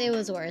least it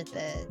was worth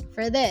it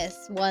for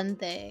this one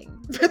thing.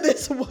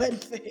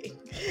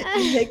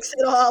 It makes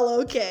it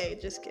all okay.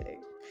 Just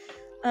kidding.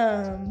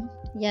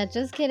 Yeah,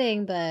 just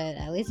kidding, but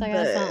at least I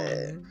got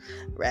something.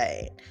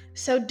 Right.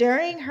 So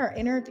during her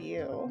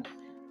interview,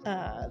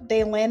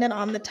 they landed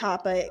on the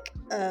topic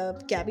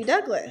of Gabby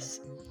Douglas,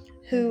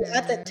 who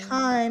at the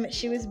time,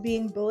 she was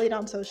being bullied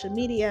on social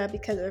media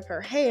because of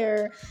her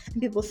hair,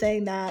 and people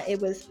saying that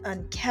it was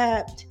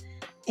unkept.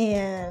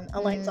 And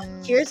Elaine's like,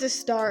 here's a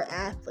star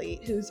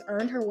athlete who's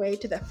earned her way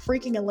to the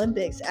freaking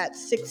Olympics at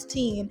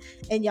 16,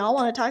 and y'all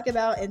want to talk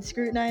about and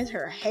scrutinize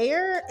her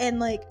hair? And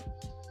like,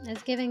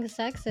 it's giving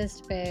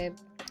sexist, babe.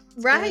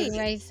 It's right.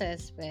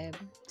 Racist, babe.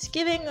 It's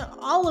giving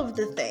all of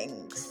the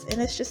things.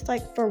 And it's just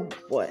like, for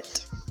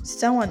what?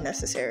 So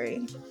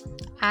unnecessary.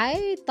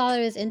 I thought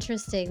it was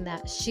interesting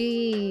that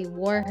she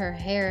wore her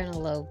hair in a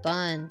low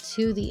bun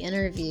to the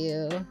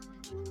interview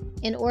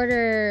in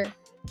order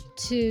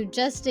to,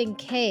 just in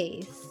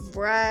case,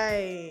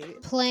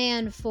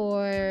 plan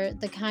for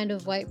the kind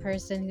of white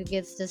person who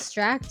gets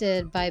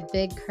distracted by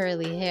big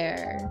curly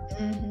hair.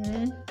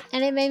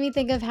 And it made me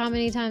think of how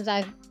many times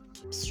I've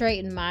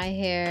straightened my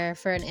hair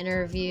for an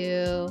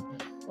interview,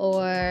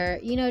 or,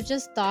 you know,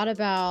 just thought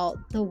about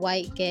the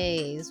white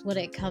gaze when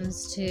it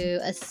comes to,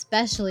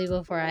 especially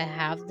before I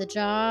have the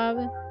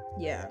job.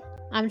 Yeah.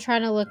 I'm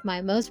trying to look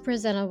my most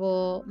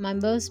presentable, my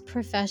most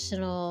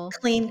professional,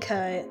 clean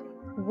cut,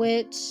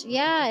 which,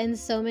 yeah, in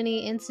so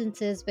many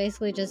instances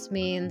basically just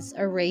means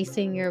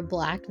erasing your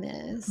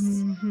blackness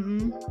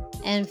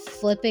and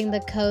flipping the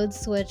code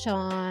switch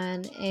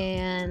on,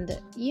 and,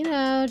 you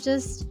know,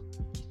 just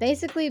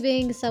basically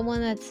being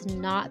someone that's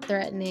not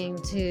threatening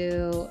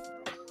to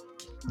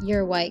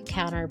your white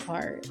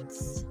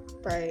counterparts.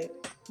 Right.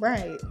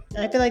 And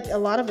I feel like a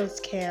lot of us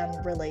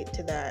can relate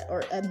to that,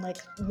 or in like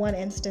one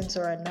instance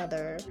or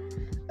another,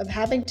 of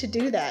having to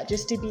do that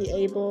just to be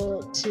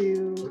able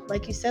to,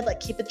 like you said, like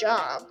keep a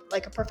job,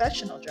 like a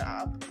professional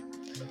job.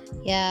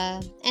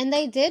 Yeah, and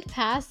they did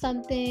pass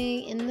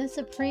something in the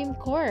Supreme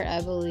Court,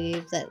 I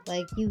believe, that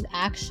like you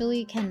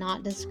actually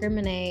cannot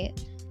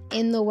discriminate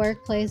in the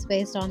workplace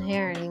based on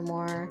hair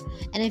anymore.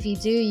 And if you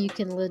do, you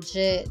can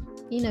legit,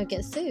 you know,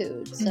 get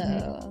sued.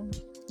 So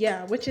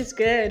yeah, which is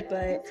good,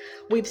 but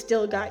we've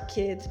still got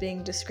kids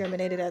being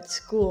discriminated at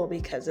school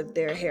because of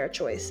their hair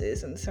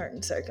choices in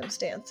certain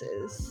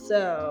circumstances.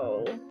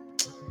 So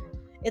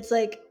it's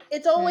like,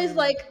 it's always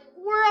like,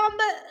 we're on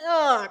the,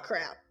 oh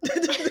crap.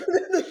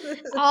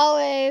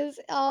 always.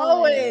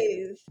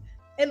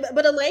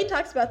 But Elaine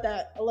talks about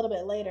that a little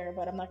bit later,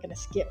 but I'm not going to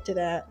skip to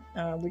that.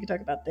 We can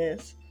talk about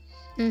this.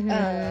 So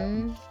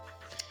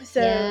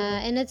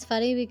yeah, and it's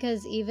funny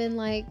because even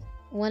like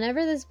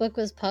whenever this book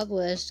was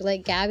published,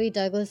 like Gabby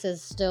Douglas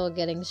is still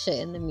getting shit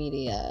in the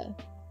media.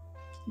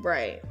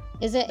 Right.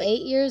 Is it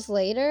 8 years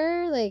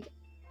later? Like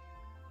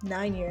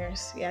 9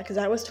 years. Yeah, because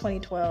that was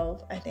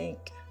 2012, I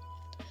think.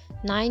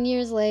 9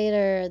 years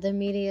later, the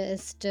media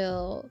is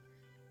still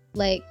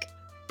like.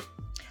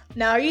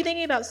 Now, are you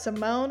thinking about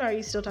Simone, or are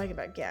you still talking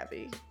about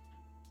Gabby?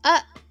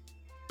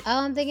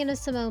 I'm thinking of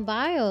Simone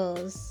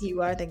Biles.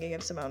 You are thinking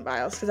of Simone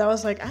Biles, because I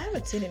was like, I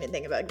haven't seen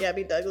anything about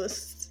Gabby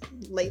Douglas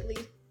lately.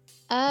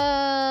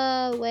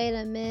 Oh, wait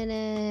a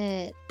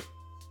minute.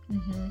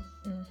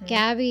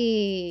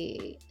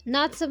 Gabby,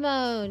 not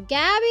Simone.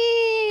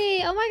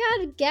 Gabby! Oh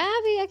my god,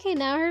 Gabby! Okay,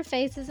 now her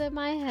face is in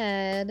my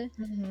head.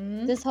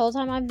 This whole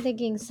time I'm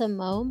thinking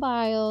Simone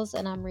Biles,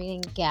 and I'm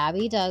reading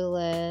Gabby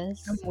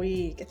Douglas. I'm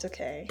weak. It's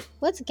okay.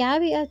 What's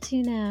Gabby up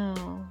to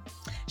now?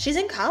 She's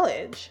in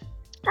college.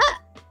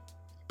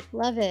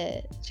 Love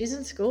it. She's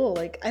in school.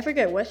 Like, I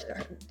forget what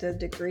the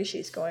degree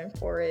she's going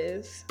for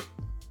is.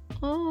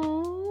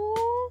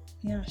 Oh.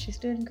 Yeah, she's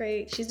doing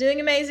great. She's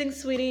doing amazing,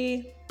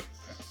 sweetie.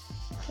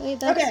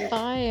 Wait, that's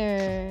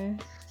fire.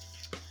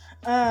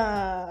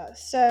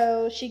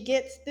 So she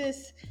gets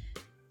this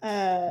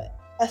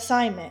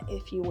assignment,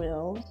 if you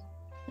will.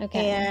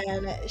 Okay.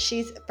 And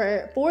she's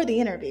for the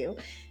interview.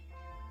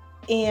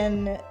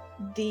 And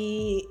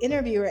the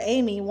interviewer,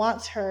 Amy,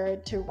 wants her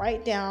to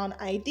write down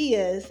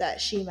ideas that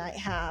she might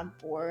have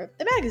for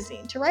the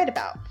magazine to write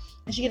about.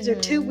 And she gives her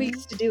 2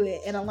 weeks to do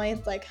it. And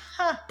Elaine's like,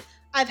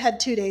 I've had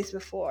 2 days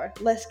before.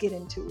 Let's get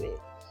into it.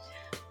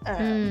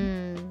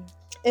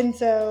 And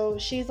so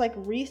she's like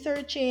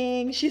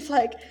researching. She's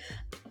like,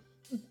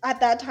 at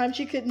that time,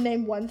 she couldn't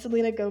name one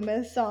Selena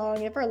Gomez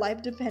song if her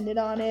life depended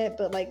on it.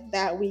 But like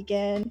that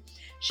weekend,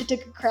 she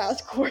took a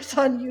crash course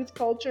on youth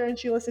culture and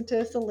she listened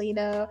to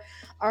Selena,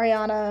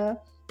 Ariana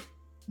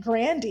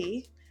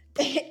Grande,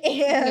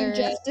 and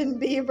Justin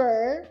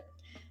Bieber.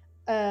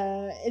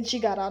 And she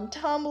got on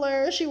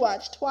Tumblr. She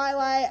watched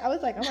Twilight. I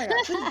was like, oh my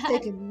gosh, this is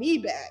taking me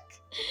back.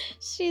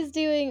 She's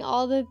doing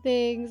all the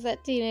things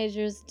that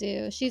teenagers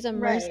do. She's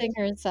immersing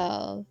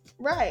herself.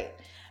 Right.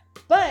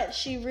 But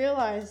she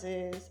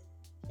realizes,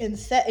 and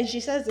she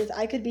says this,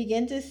 I could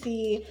begin to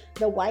see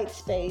the white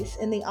space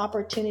and the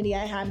opportunity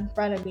I had in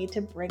front of me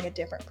to bring a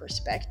different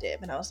perspective.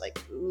 And I was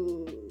like,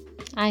 ooh.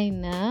 I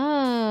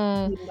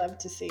know. We'd love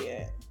to see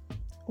it.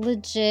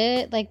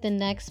 Legit, like the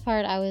next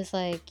part, I was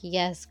like,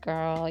 yes,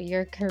 girl,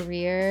 your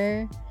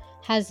career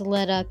has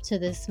led up to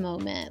this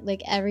moment.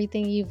 Like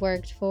everything you've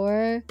worked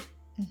for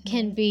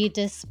can be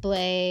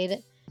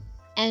displayed,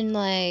 and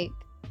like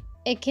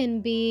it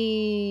can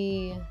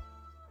be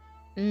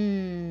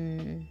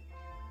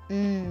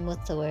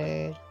what's the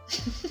word?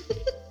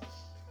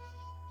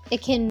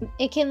 it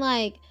can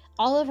like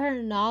all of her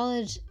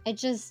knowledge,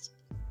 it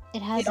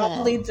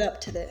all leads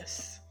up to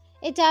this.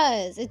 It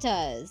does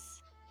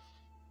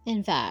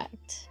in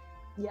fact.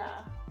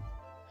 Yeah.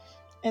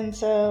 And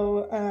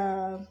so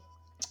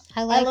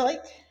I like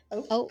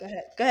go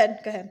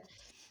ahead.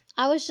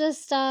 I was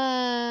just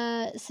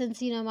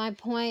since my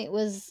point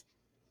was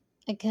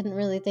I couldn't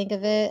really think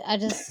of it. I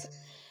just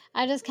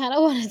kind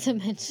of wanted to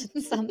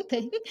mention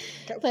something.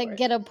 Like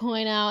get a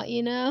point out,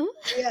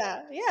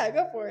 Yeah,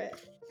 go for it.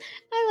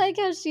 I like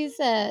how she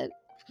said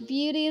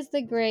beauty is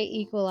the great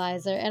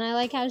equalizer, and I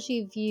like how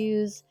she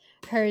views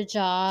her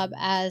job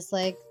as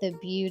like the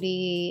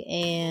beauty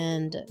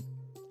and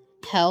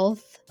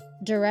health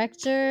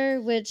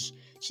director, which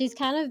she's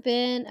kind of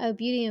been a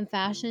beauty and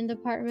fashion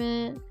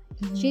department.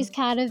 She's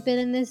kind of been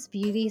in this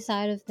beauty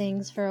side of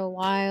things for a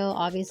while.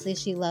 Obviously,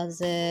 she loves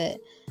it.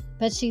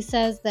 But she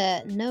says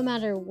that no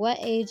matter what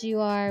age you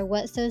are,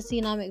 what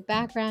socioeconomic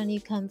background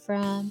you come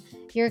from,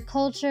 your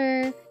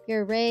culture,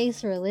 your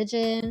race,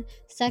 religion,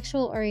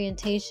 sexual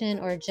orientation,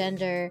 or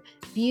gender,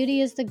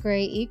 beauty is the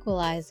great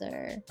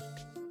equalizer.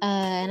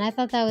 And I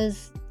thought that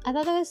was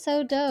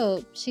so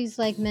dope. She's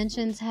like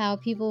mentions how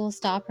people will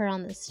stop her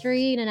on the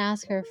street and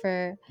ask her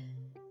for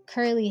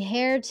curly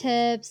hair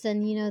tips,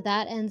 and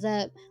that ends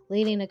up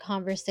leading to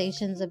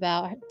conversations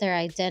about their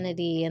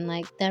identity and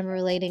like them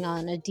relating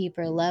on a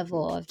deeper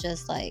level of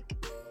just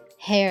like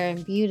hair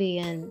and beauty.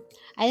 And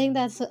I think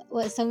that's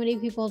what so many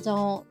people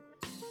don't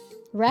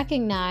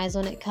recognize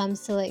when it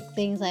comes to like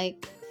things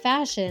like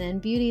fashion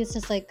and beauty. Is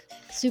just like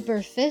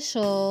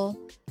superficial,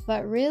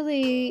 but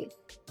really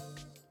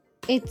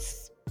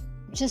it's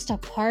just a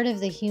part of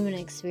the human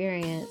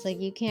experience. Like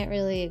you can't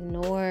really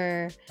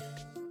ignore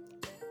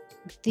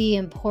the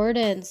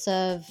importance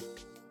of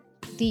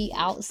the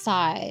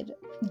outside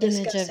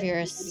image of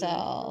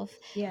yourself.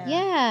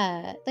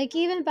 Yeah. Like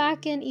even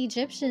back in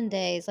Egyptian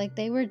days, like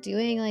they were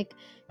doing like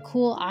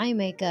cool eye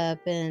makeup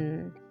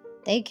and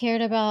they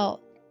cared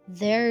about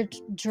their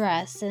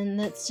dress, and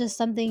that's just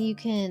something you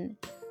can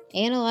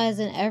analyze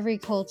in every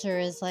culture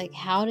is like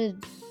how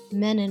did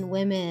men and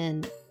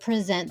women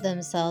present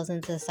themselves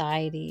in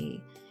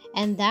society,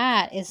 and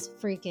that is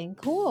freaking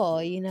cool.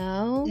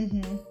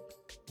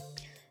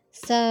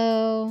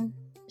 So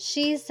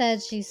she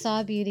said she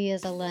saw beauty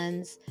as a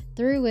lens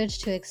through which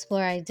to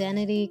explore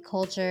identity,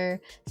 culture,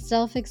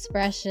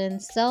 self-expression,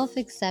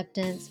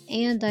 self-acceptance,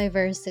 and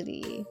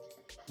diversity.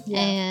 Yeah.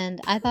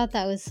 And I thought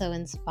that was so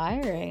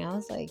inspiring. I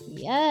was like,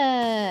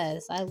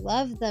 yes, I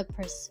love the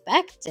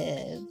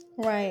perspective.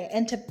 Right.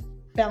 And to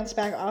bounce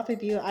back off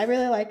of you, I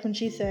really liked when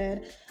she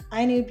said,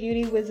 I knew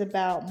beauty was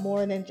about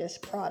more than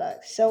just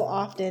products. So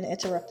often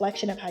it's a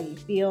reflection of how you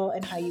feel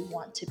and how you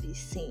want to be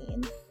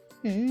seen.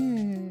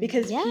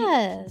 Because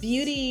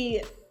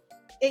beauty,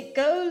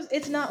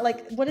 it's not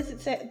like, what does it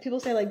say?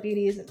 People say like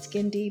beauty isn't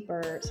skin deep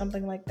or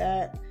something like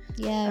that.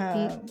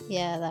 Yeah,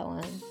 that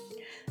one.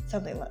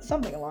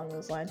 Something along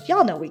those lines.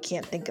 Y'all know we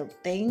can't think of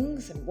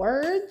things and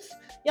words.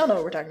 Y'all know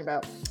what we're talking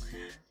about.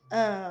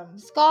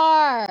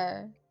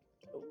 Scar.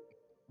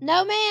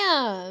 No,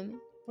 ma'am.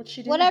 What's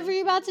she doing? Whatever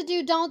you're about to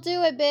do, don't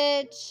do it,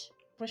 bitch.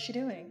 What's she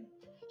doing?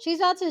 She's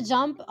about to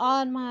jump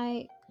on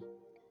my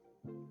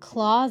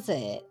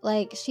closet.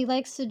 Like she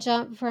likes to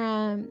jump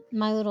from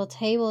my little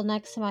table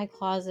next to my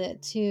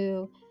closet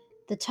to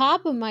the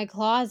top of my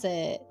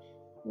closet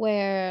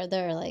where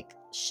there are like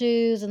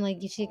shoes and like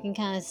she can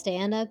kind of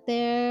stand up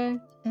there.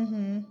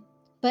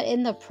 But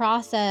in the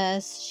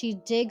process she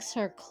digs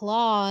her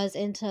claws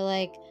into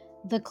like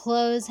the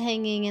clothes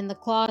hanging in the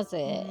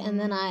closet, and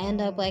then I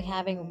end up like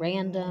having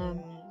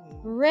random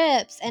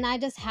rips, and I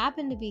just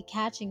happened to be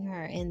catching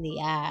her in the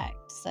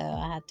act, so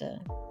I had to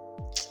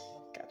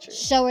got you.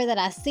 show her that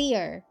I see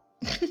her.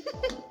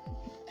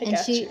 And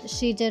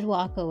she did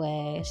walk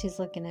away. She's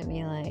looking at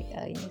me like,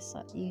 oh,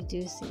 you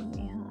do see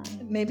me, huh?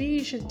 Maybe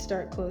you should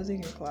start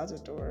closing your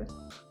closet door.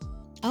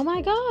 Oh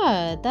my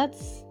god,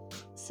 that's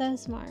so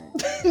smart.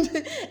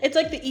 It's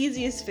like the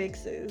easiest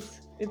fixes.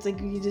 It's like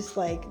you just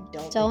like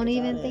don't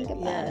even think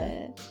about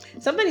it.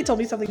 Somebody told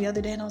me something the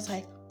other day and I was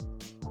like,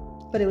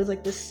 but it was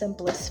like the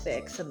simplest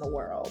fix in the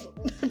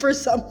world for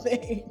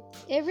something.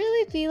 It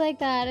really be like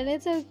that, and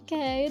it's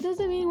okay. It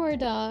doesn't mean we're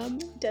dumb.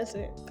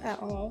 Doesn't at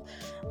all.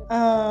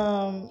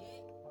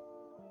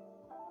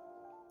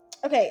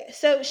 Okay,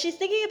 so she's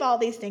thinking of all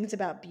these things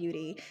about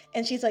beauty,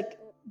 and she's like,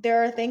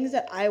 there are things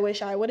that I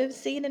wish I would have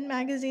seen in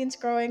magazines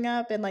growing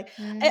up. And like,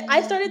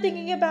 I started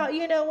thinking about,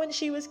 when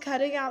she was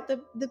cutting out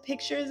the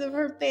pictures of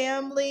her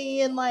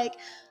family and like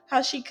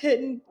how she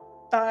couldn't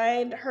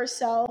find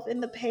herself in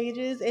the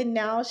pages. And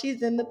now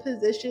she's in the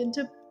position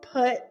to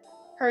put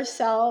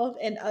herself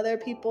and other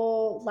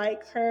people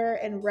like her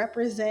and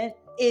represent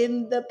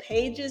in the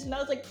pages. And I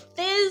was like,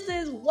 this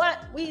is what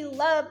we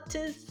love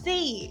to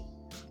see.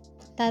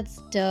 That's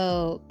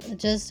dope.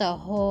 Just a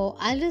whole,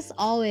 I'm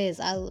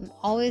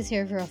always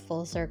here for a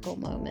full circle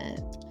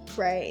moment.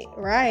 Right.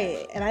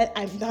 And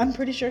I'm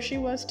pretty sure she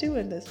was too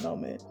in this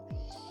moment.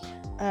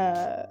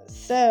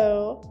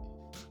 So,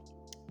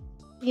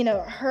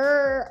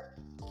 her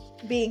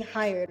being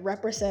hired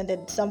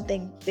represented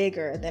something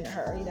bigger than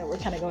her. We're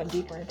kind of going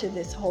deeper into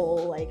this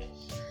whole, like,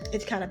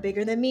 it's kind of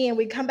bigger than me. And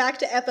we come back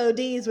to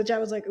FODs, which I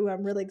was like, ooh,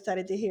 I'm really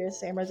excited to hear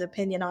Samra's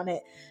opinion on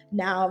it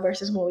now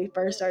versus when we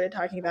first started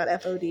talking about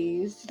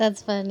FODs.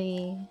 That's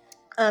funny.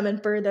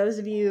 And for those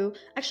of you,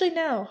 actually,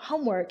 no,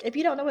 homework. If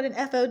you don't know what an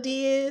FOD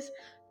is,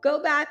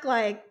 go back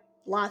like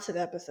lots of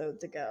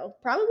episodes ago,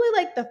 probably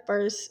like the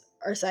first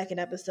or second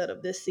episode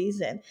of this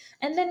season,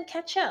 and then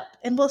catch up.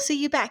 And we'll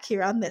see you back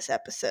here on this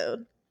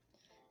episode.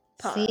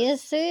 Pause. See you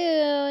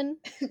soon.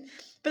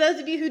 For those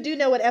of you who do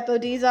know what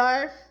FODs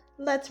are,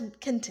 let's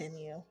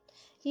continue.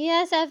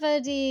 Yes,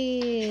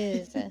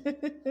 FODs.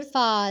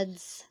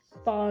 FODs.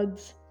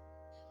 FODs.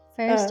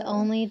 First,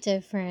 only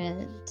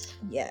different.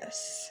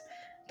 Yes.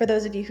 For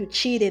those of you who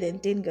cheated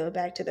and didn't go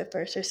back to the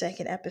first or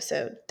second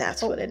episode,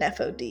 that's what an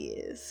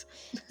FOD is.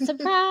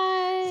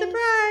 Surprise!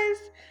 Surprise!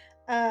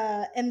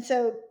 And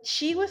so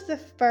she was the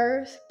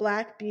first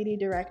Black beauty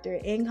director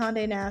in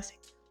Condé Nast's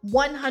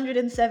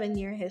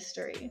 107-year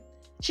history.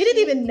 She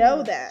didn't even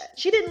know that.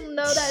 She didn't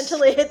know that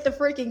until it hit the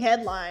freaking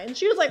headline.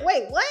 She was like,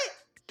 wait, what?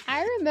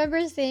 I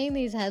remember seeing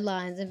these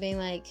headlines and being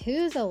like,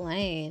 who's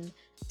Elaine?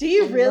 Do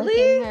you really?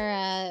 Looking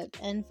her up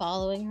and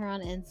following her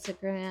on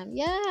Instagram.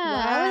 Yeah.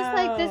 Wow. I was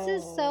like, this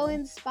is so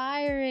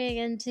inspiring.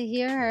 And to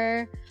hear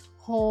her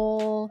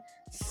whole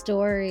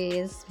story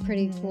is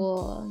pretty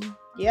cool.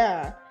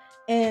 Yeah.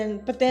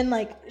 But then,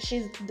 like,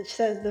 she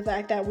says the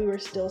fact that we were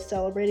still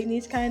celebrating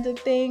these kinds of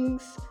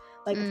things,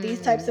 like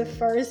these types of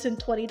firsts in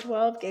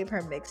 2012, gave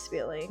her mixed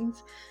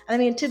feelings. I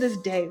mean, to this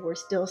day, we're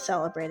still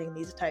celebrating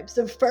these types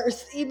of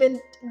firsts,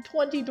 even in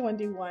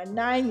 2021,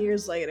 9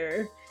 years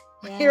later.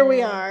 Yeah. Here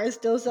we are,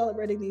 still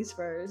celebrating these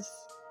firsts.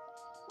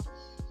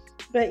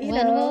 But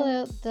when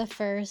will the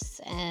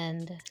firsts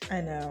end?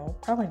 I know,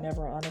 probably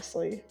never,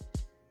 honestly,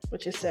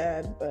 which is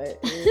sad, but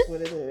it is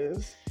what it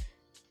is.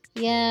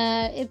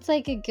 Yeah, it's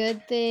like a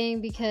good thing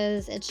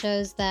because it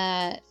shows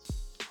that,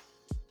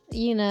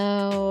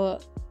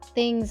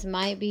 things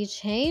might be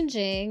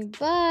changing,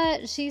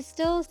 but she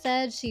still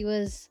said she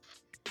was,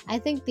 I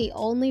think, the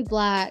only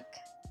Black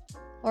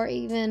or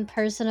even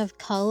person of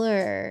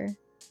color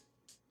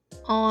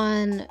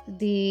on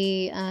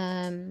the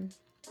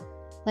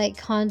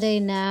Condé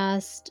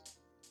Nast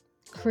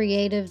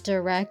creative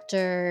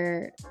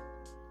director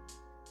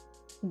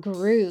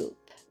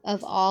group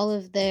of all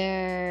of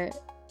their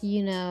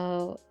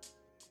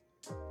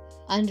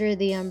under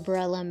the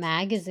umbrella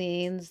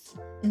magazines,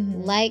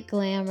 like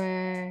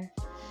Glamour,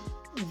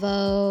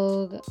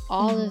 Vogue,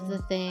 all of the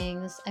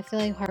things. I feel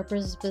like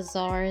Harper's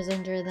Bazaar is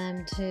under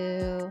them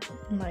too.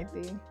 Might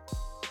be.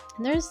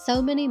 There's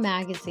so many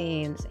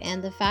magazines,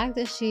 and the fact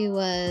that she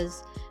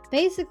was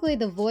basically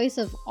the voice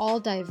of all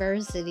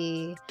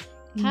diversity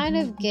kind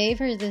of gave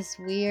her this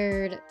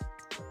weird...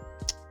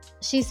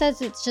 She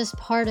says it's just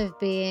part of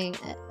being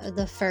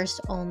the first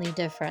only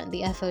different,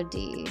 the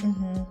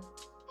FOD.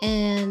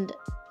 And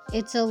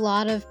it's a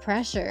lot of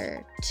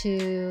pressure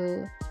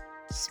to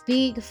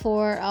speak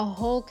for a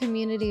whole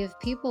community of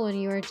people when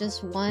you are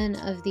just one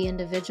of the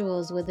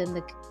individuals within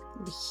the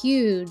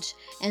huge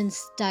and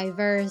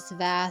diverse,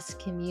 vast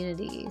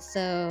community.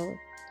 So,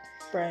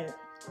 right.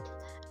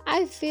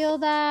 I feel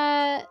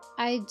that.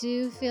 I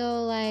do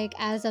feel like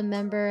as a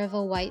member of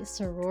a white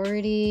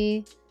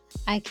sorority,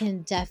 I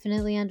can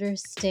definitely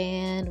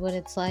understand what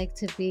it's like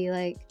to be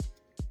like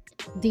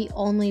the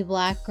only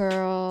Black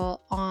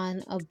girl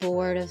on a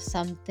board of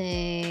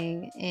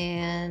something.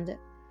 And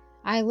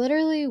I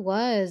literally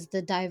was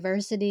the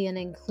diversity and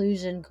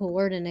inclusion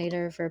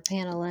coordinator for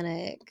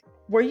Panhellenic.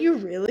 Were you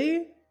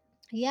really?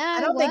 Yeah,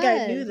 I don't think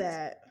I knew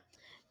that.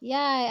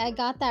 Yeah, I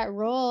got that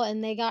role,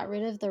 and they got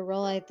rid of the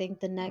role, I think,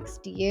 the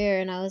next year.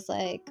 And I was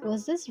like,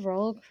 was this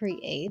role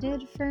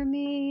created for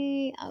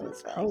me? I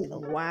was like, Oh,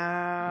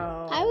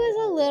 wow. I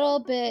was a little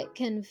bit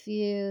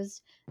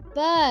confused,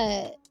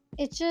 but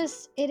it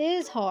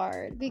is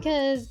hard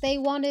because they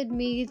wanted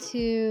me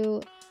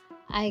to,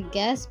 I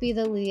guess, be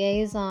the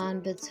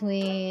liaison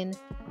between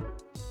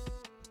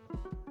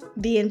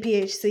The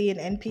NPHC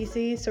and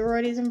NPC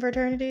sororities and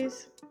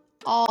fraternities?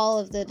 all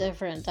of the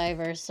different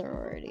diverse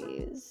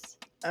sororities.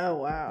 Oh,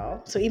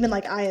 wow. So even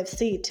like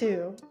IFC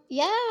too.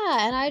 Yeah,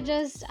 and I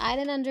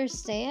didn't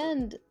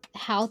understand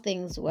how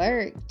things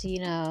worked,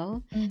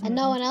 and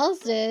no one else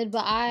did,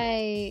 but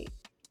I,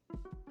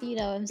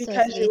 am supposed to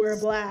Because be you were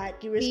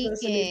black, you were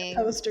supposed to be the speaking.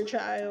 poster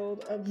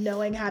child of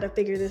knowing how to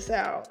figure this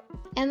out.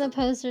 And the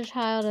poster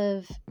child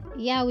of,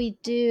 yeah, we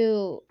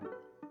do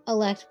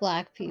elect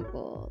black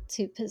people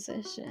to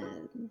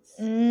positions.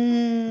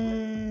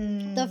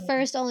 The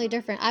first only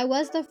different. I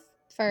was the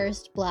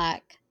first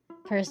black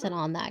person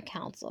on that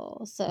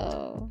council,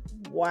 so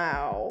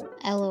wow.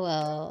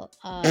 LOL.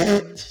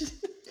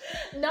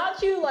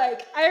 Not you,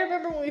 like, I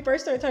remember when we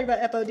first started talking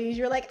about FODs,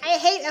 you were like, I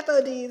hate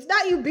FODs.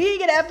 Not you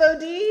being an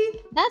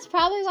FOD. That's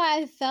probably why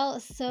I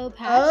felt so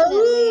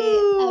passionately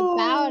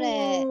about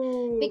it.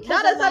 Because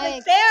not of as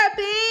like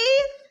therapy.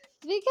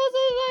 Because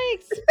of my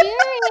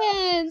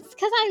experience.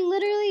 Because I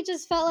literally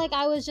just felt like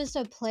I was just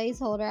a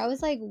placeholder. I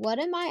was like, what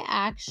am I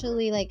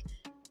actually like?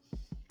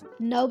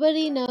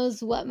 Nobody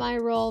knows what my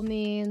role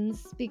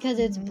means because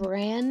it's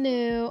brand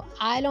new.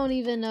 I don't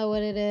even know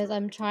what it is.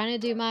 I'm trying to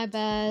do my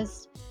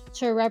best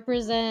to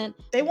represent.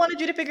 They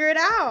wanted you to figure it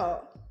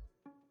out.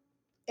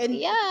 And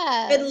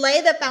yes.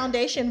 lay the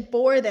foundation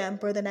for them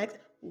for the next.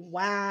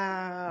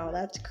 Wow,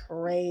 that's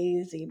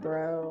crazy,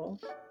 bro.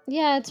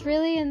 Yeah, it's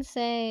really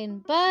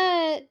insane.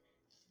 But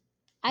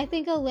I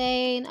think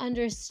Elaine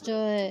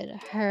understood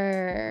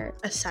her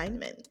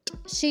assignment.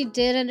 She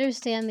did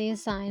understand the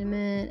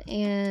assignment,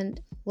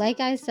 and like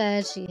I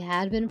said, she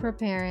had been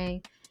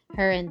preparing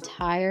her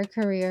entire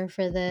career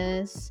for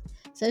this.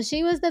 So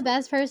she was the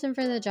best person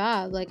for the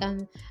job. Like,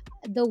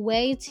 the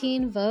way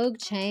Teen Vogue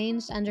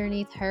changed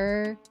underneath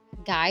her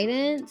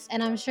guidance,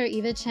 and I'm sure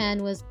Eva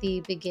Chen was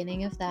the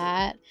beginning of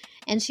that,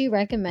 and she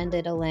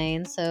recommended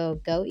Elaine. So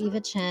go,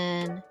 Eva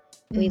Chen.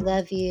 We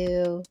love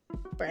you.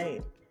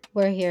 Right.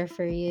 We're here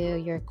for you.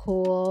 You're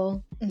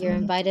cool. You're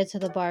invited to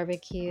the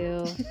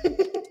barbecue.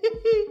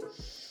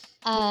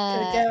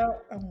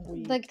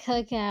 The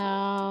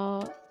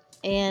cookout.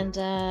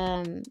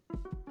 And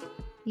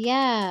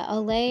yeah,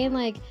 Elaine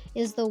like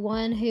is the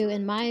one who,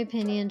 in my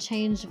opinion,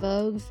 changed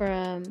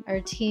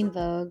Teen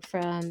Vogue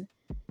from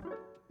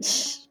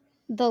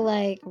the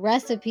like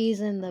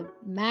recipes in the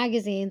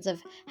magazines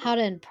of how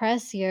to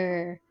impress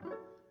your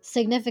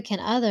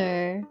significant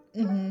other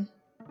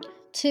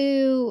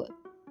to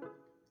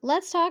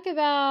let's talk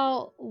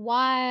about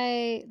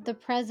why the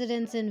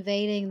president's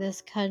invading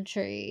this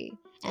country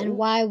and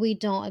why we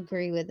don't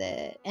agree with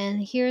it. And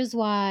here's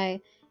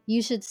why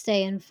you should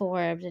stay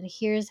informed. And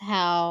here's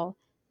how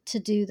to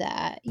do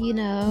that,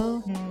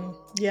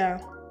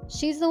 Yeah.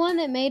 She's the one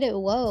that made it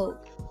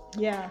woke.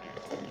 Yeah.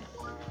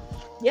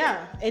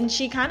 Yeah. And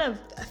she kind of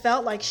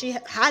felt like she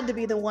had to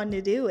be the one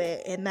to do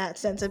it in that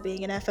sense of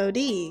being an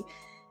FOD.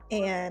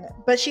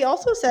 But she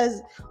also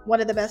says one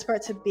of the best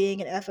parts of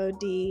being an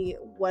FOD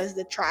was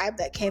the tribe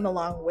that came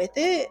along with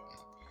it.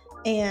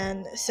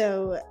 And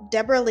so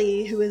Deborah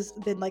Lee, who has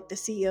been like the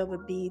CEO of a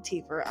BET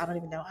for I don't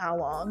even know how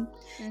long,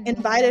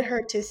 invited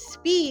her to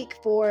speak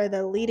for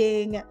the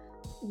leading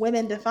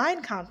Women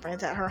Defined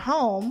conference at her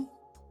home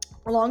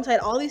alongside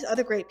all these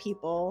other great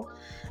people.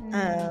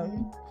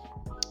 And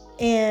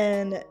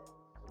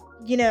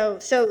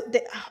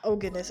oh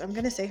goodness, I'm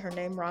gonna say her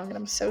name wrong and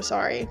I'm so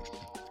sorry.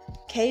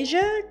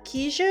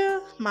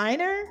 Keisha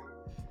Minor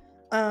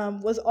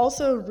was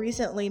also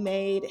recently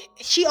made.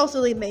 She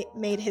also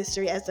made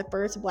history as the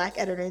first Black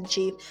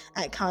editor-in-chief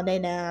at Condé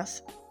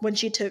Nast when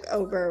she took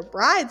over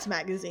Brides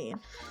magazine.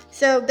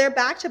 So their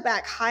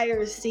back-to-back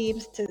hires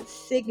seems to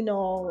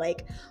signal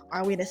like,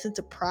 are we in a sense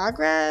of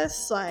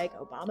progress? Like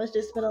Obama's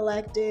just been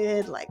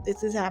elected. Like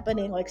this is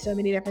happening. Like so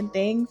many different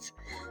things.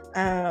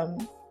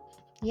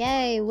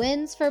 Yay,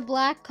 wins for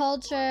Black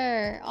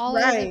culture.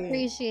 Always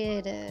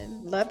appreciated.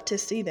 Love to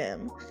see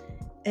them.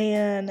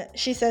 And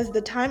she says the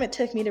time it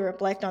took me to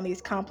reflect on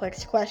these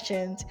complex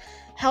questions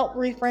helped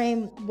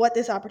reframe what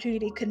this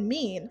opportunity could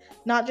mean,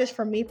 not just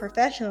for me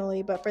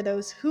professionally, but for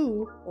those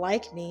who,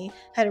 like me,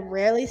 had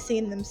rarely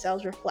seen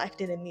themselves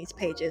reflected in these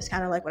pages,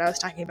 kind of like what I was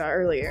talking about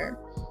earlier.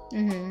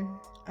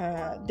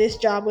 This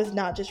job was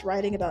not just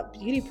writing about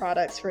beauty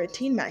products for a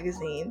teen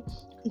magazine.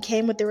 It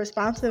came with the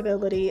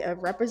responsibility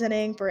of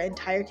representing for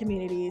entire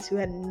communities who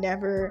had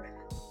never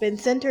been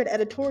centered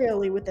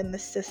editorially within the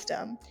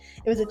system.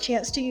 It was a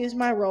chance to use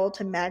my role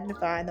to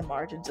magnify the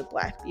margins of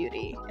Black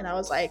beauty. And I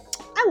was like,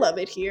 I love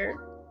it here.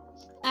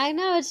 I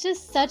know, it's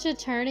just such a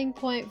turning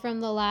point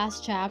from the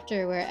last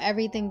chapter where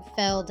everything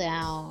fell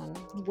down.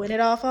 When it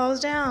all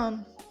falls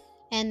down.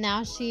 And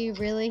now she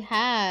really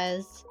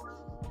has.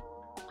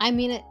 I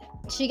mean,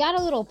 she got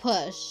a little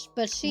push,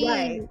 but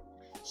Right.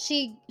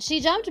 she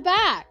jumped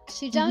back.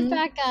 She jumped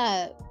back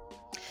up.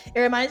 It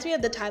reminds me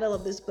of the title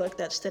of this book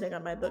that's sitting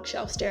on my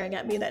bookshelf staring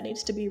at me that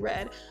needs to be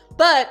read.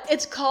 But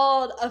it's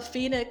called A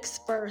Phoenix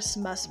First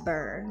Must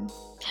Burn.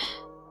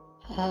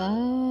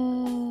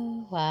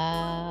 Oh,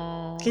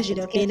 wow. Because, you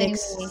know,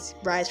 Phoenix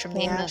rise from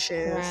the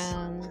ashes.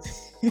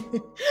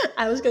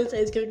 I was going to say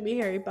it's giving me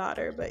Harry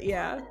Potter, but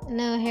yeah.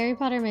 No, Harry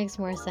Potter makes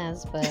more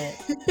sense, but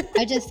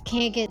I just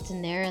can't get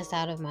Daenerys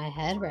out of my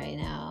head right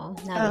now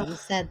that you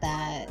said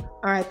that.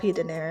 R.I.P.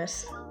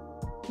 Daenerys.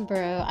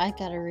 Bro, I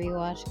gotta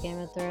rewatch Game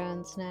of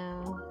Thrones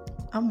now.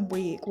 I'm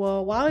weak.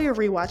 Well, while you're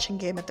rewatching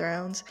Game of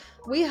Thrones,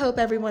 we hope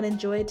everyone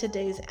enjoyed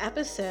today's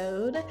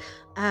episode.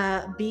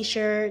 Be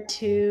sure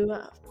to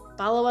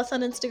follow us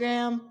on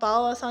Instagram,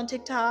 follow us on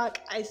TikTok.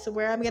 I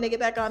swear I'm going to get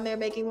back on there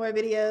making more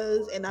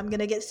videos, and I'm going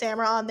to get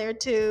Samara on there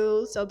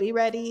too, so be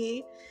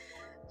ready.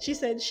 She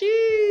said,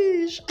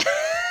 sheesh.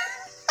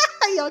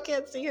 Y'all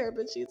can't see her,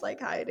 but she's like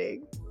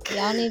hiding.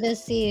 Y'all need to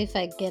see if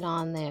I get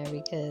on there,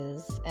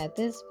 because at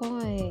this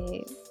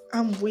point,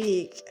 I'm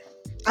weak.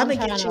 I'm going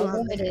to get you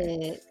on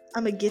there.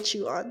 I'm going to get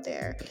you on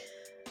there.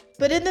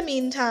 But in the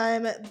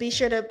meantime, be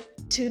sure to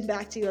tune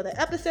back to other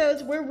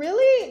episodes. We're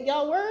really,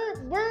 y'all,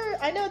 we're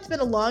I know it's been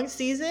a long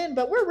season,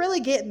 but we're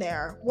really getting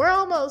there. We're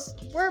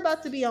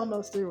about to be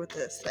almost through with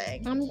this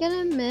thing. I'm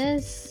gonna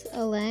miss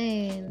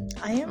Elaine.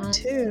 I am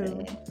honestly.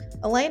 Too.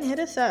 Elaine, hit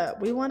us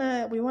up. We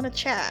wanna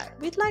chat.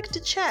 We'd like to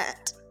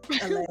chat.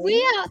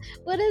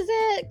 What is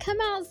it? Come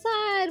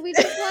outside. We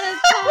just want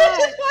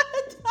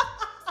to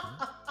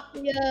talk.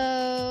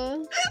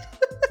 Yo.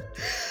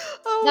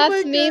 Oh,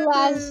 that's me goodness.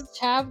 Last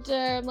chapter.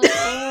 I'm like,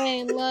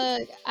 Elaine,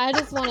 look, I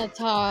just want to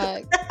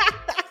talk.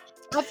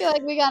 I feel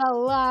like we got a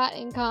lot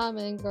in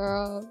common,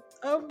 girl.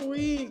 I'm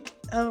weak.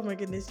 Oh my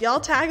goodness. Y'all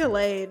tag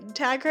Elaine.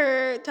 Tag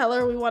her. Tell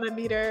her we want to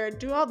meet her.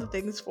 Do all the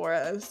things for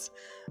us.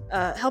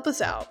 Help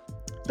us out.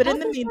 But in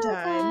the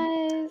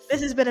meantime,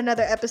 this has been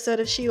another episode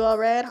of She Well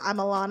Read. I'm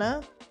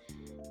Alana.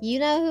 You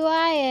know who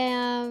I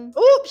am.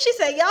 Oop, she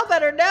said, y'all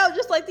better know,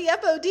 just like the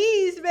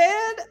FODs,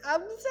 man.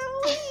 I'm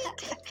so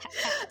weak.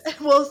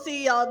 We'll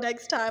see y'all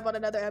next time on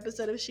another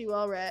episode of She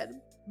Well Read.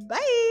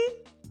 Bye.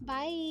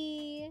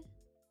 Bye.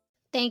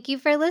 Thank you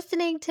for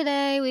listening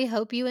today. We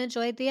hope you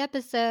enjoyed the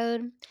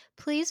episode.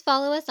 Please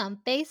follow us on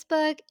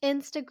Facebook,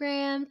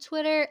 Instagram,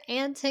 Twitter,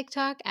 and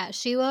TikTok at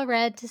She Well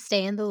Read to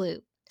stay in the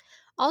loop.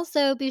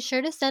 Also, be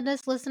sure to send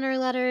us listener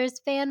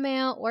letters, fan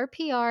mail, or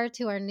PR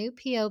to our new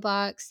P.O.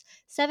 Box,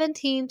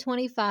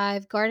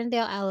 1725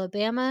 Gardendale,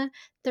 Alabama,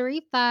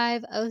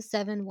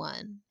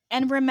 35071.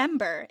 And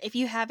remember, if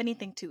you have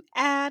anything to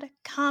add,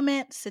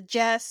 comment,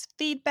 suggest,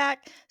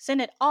 feedback,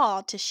 send it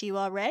all to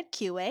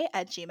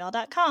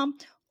shewellreadqa@gmail.com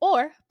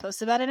or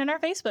post about it in our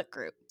Facebook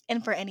group.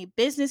 And for any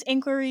business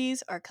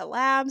inquiries or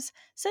collabs,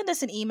 send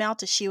us an email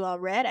to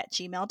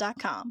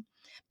shewellread@gmail.com.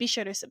 Be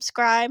sure to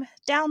subscribe,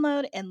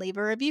 download, and leave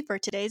a review for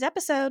today's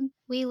episode.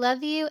 We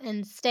love you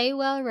and stay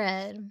well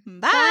read.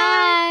 Bye!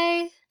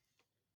 Bye.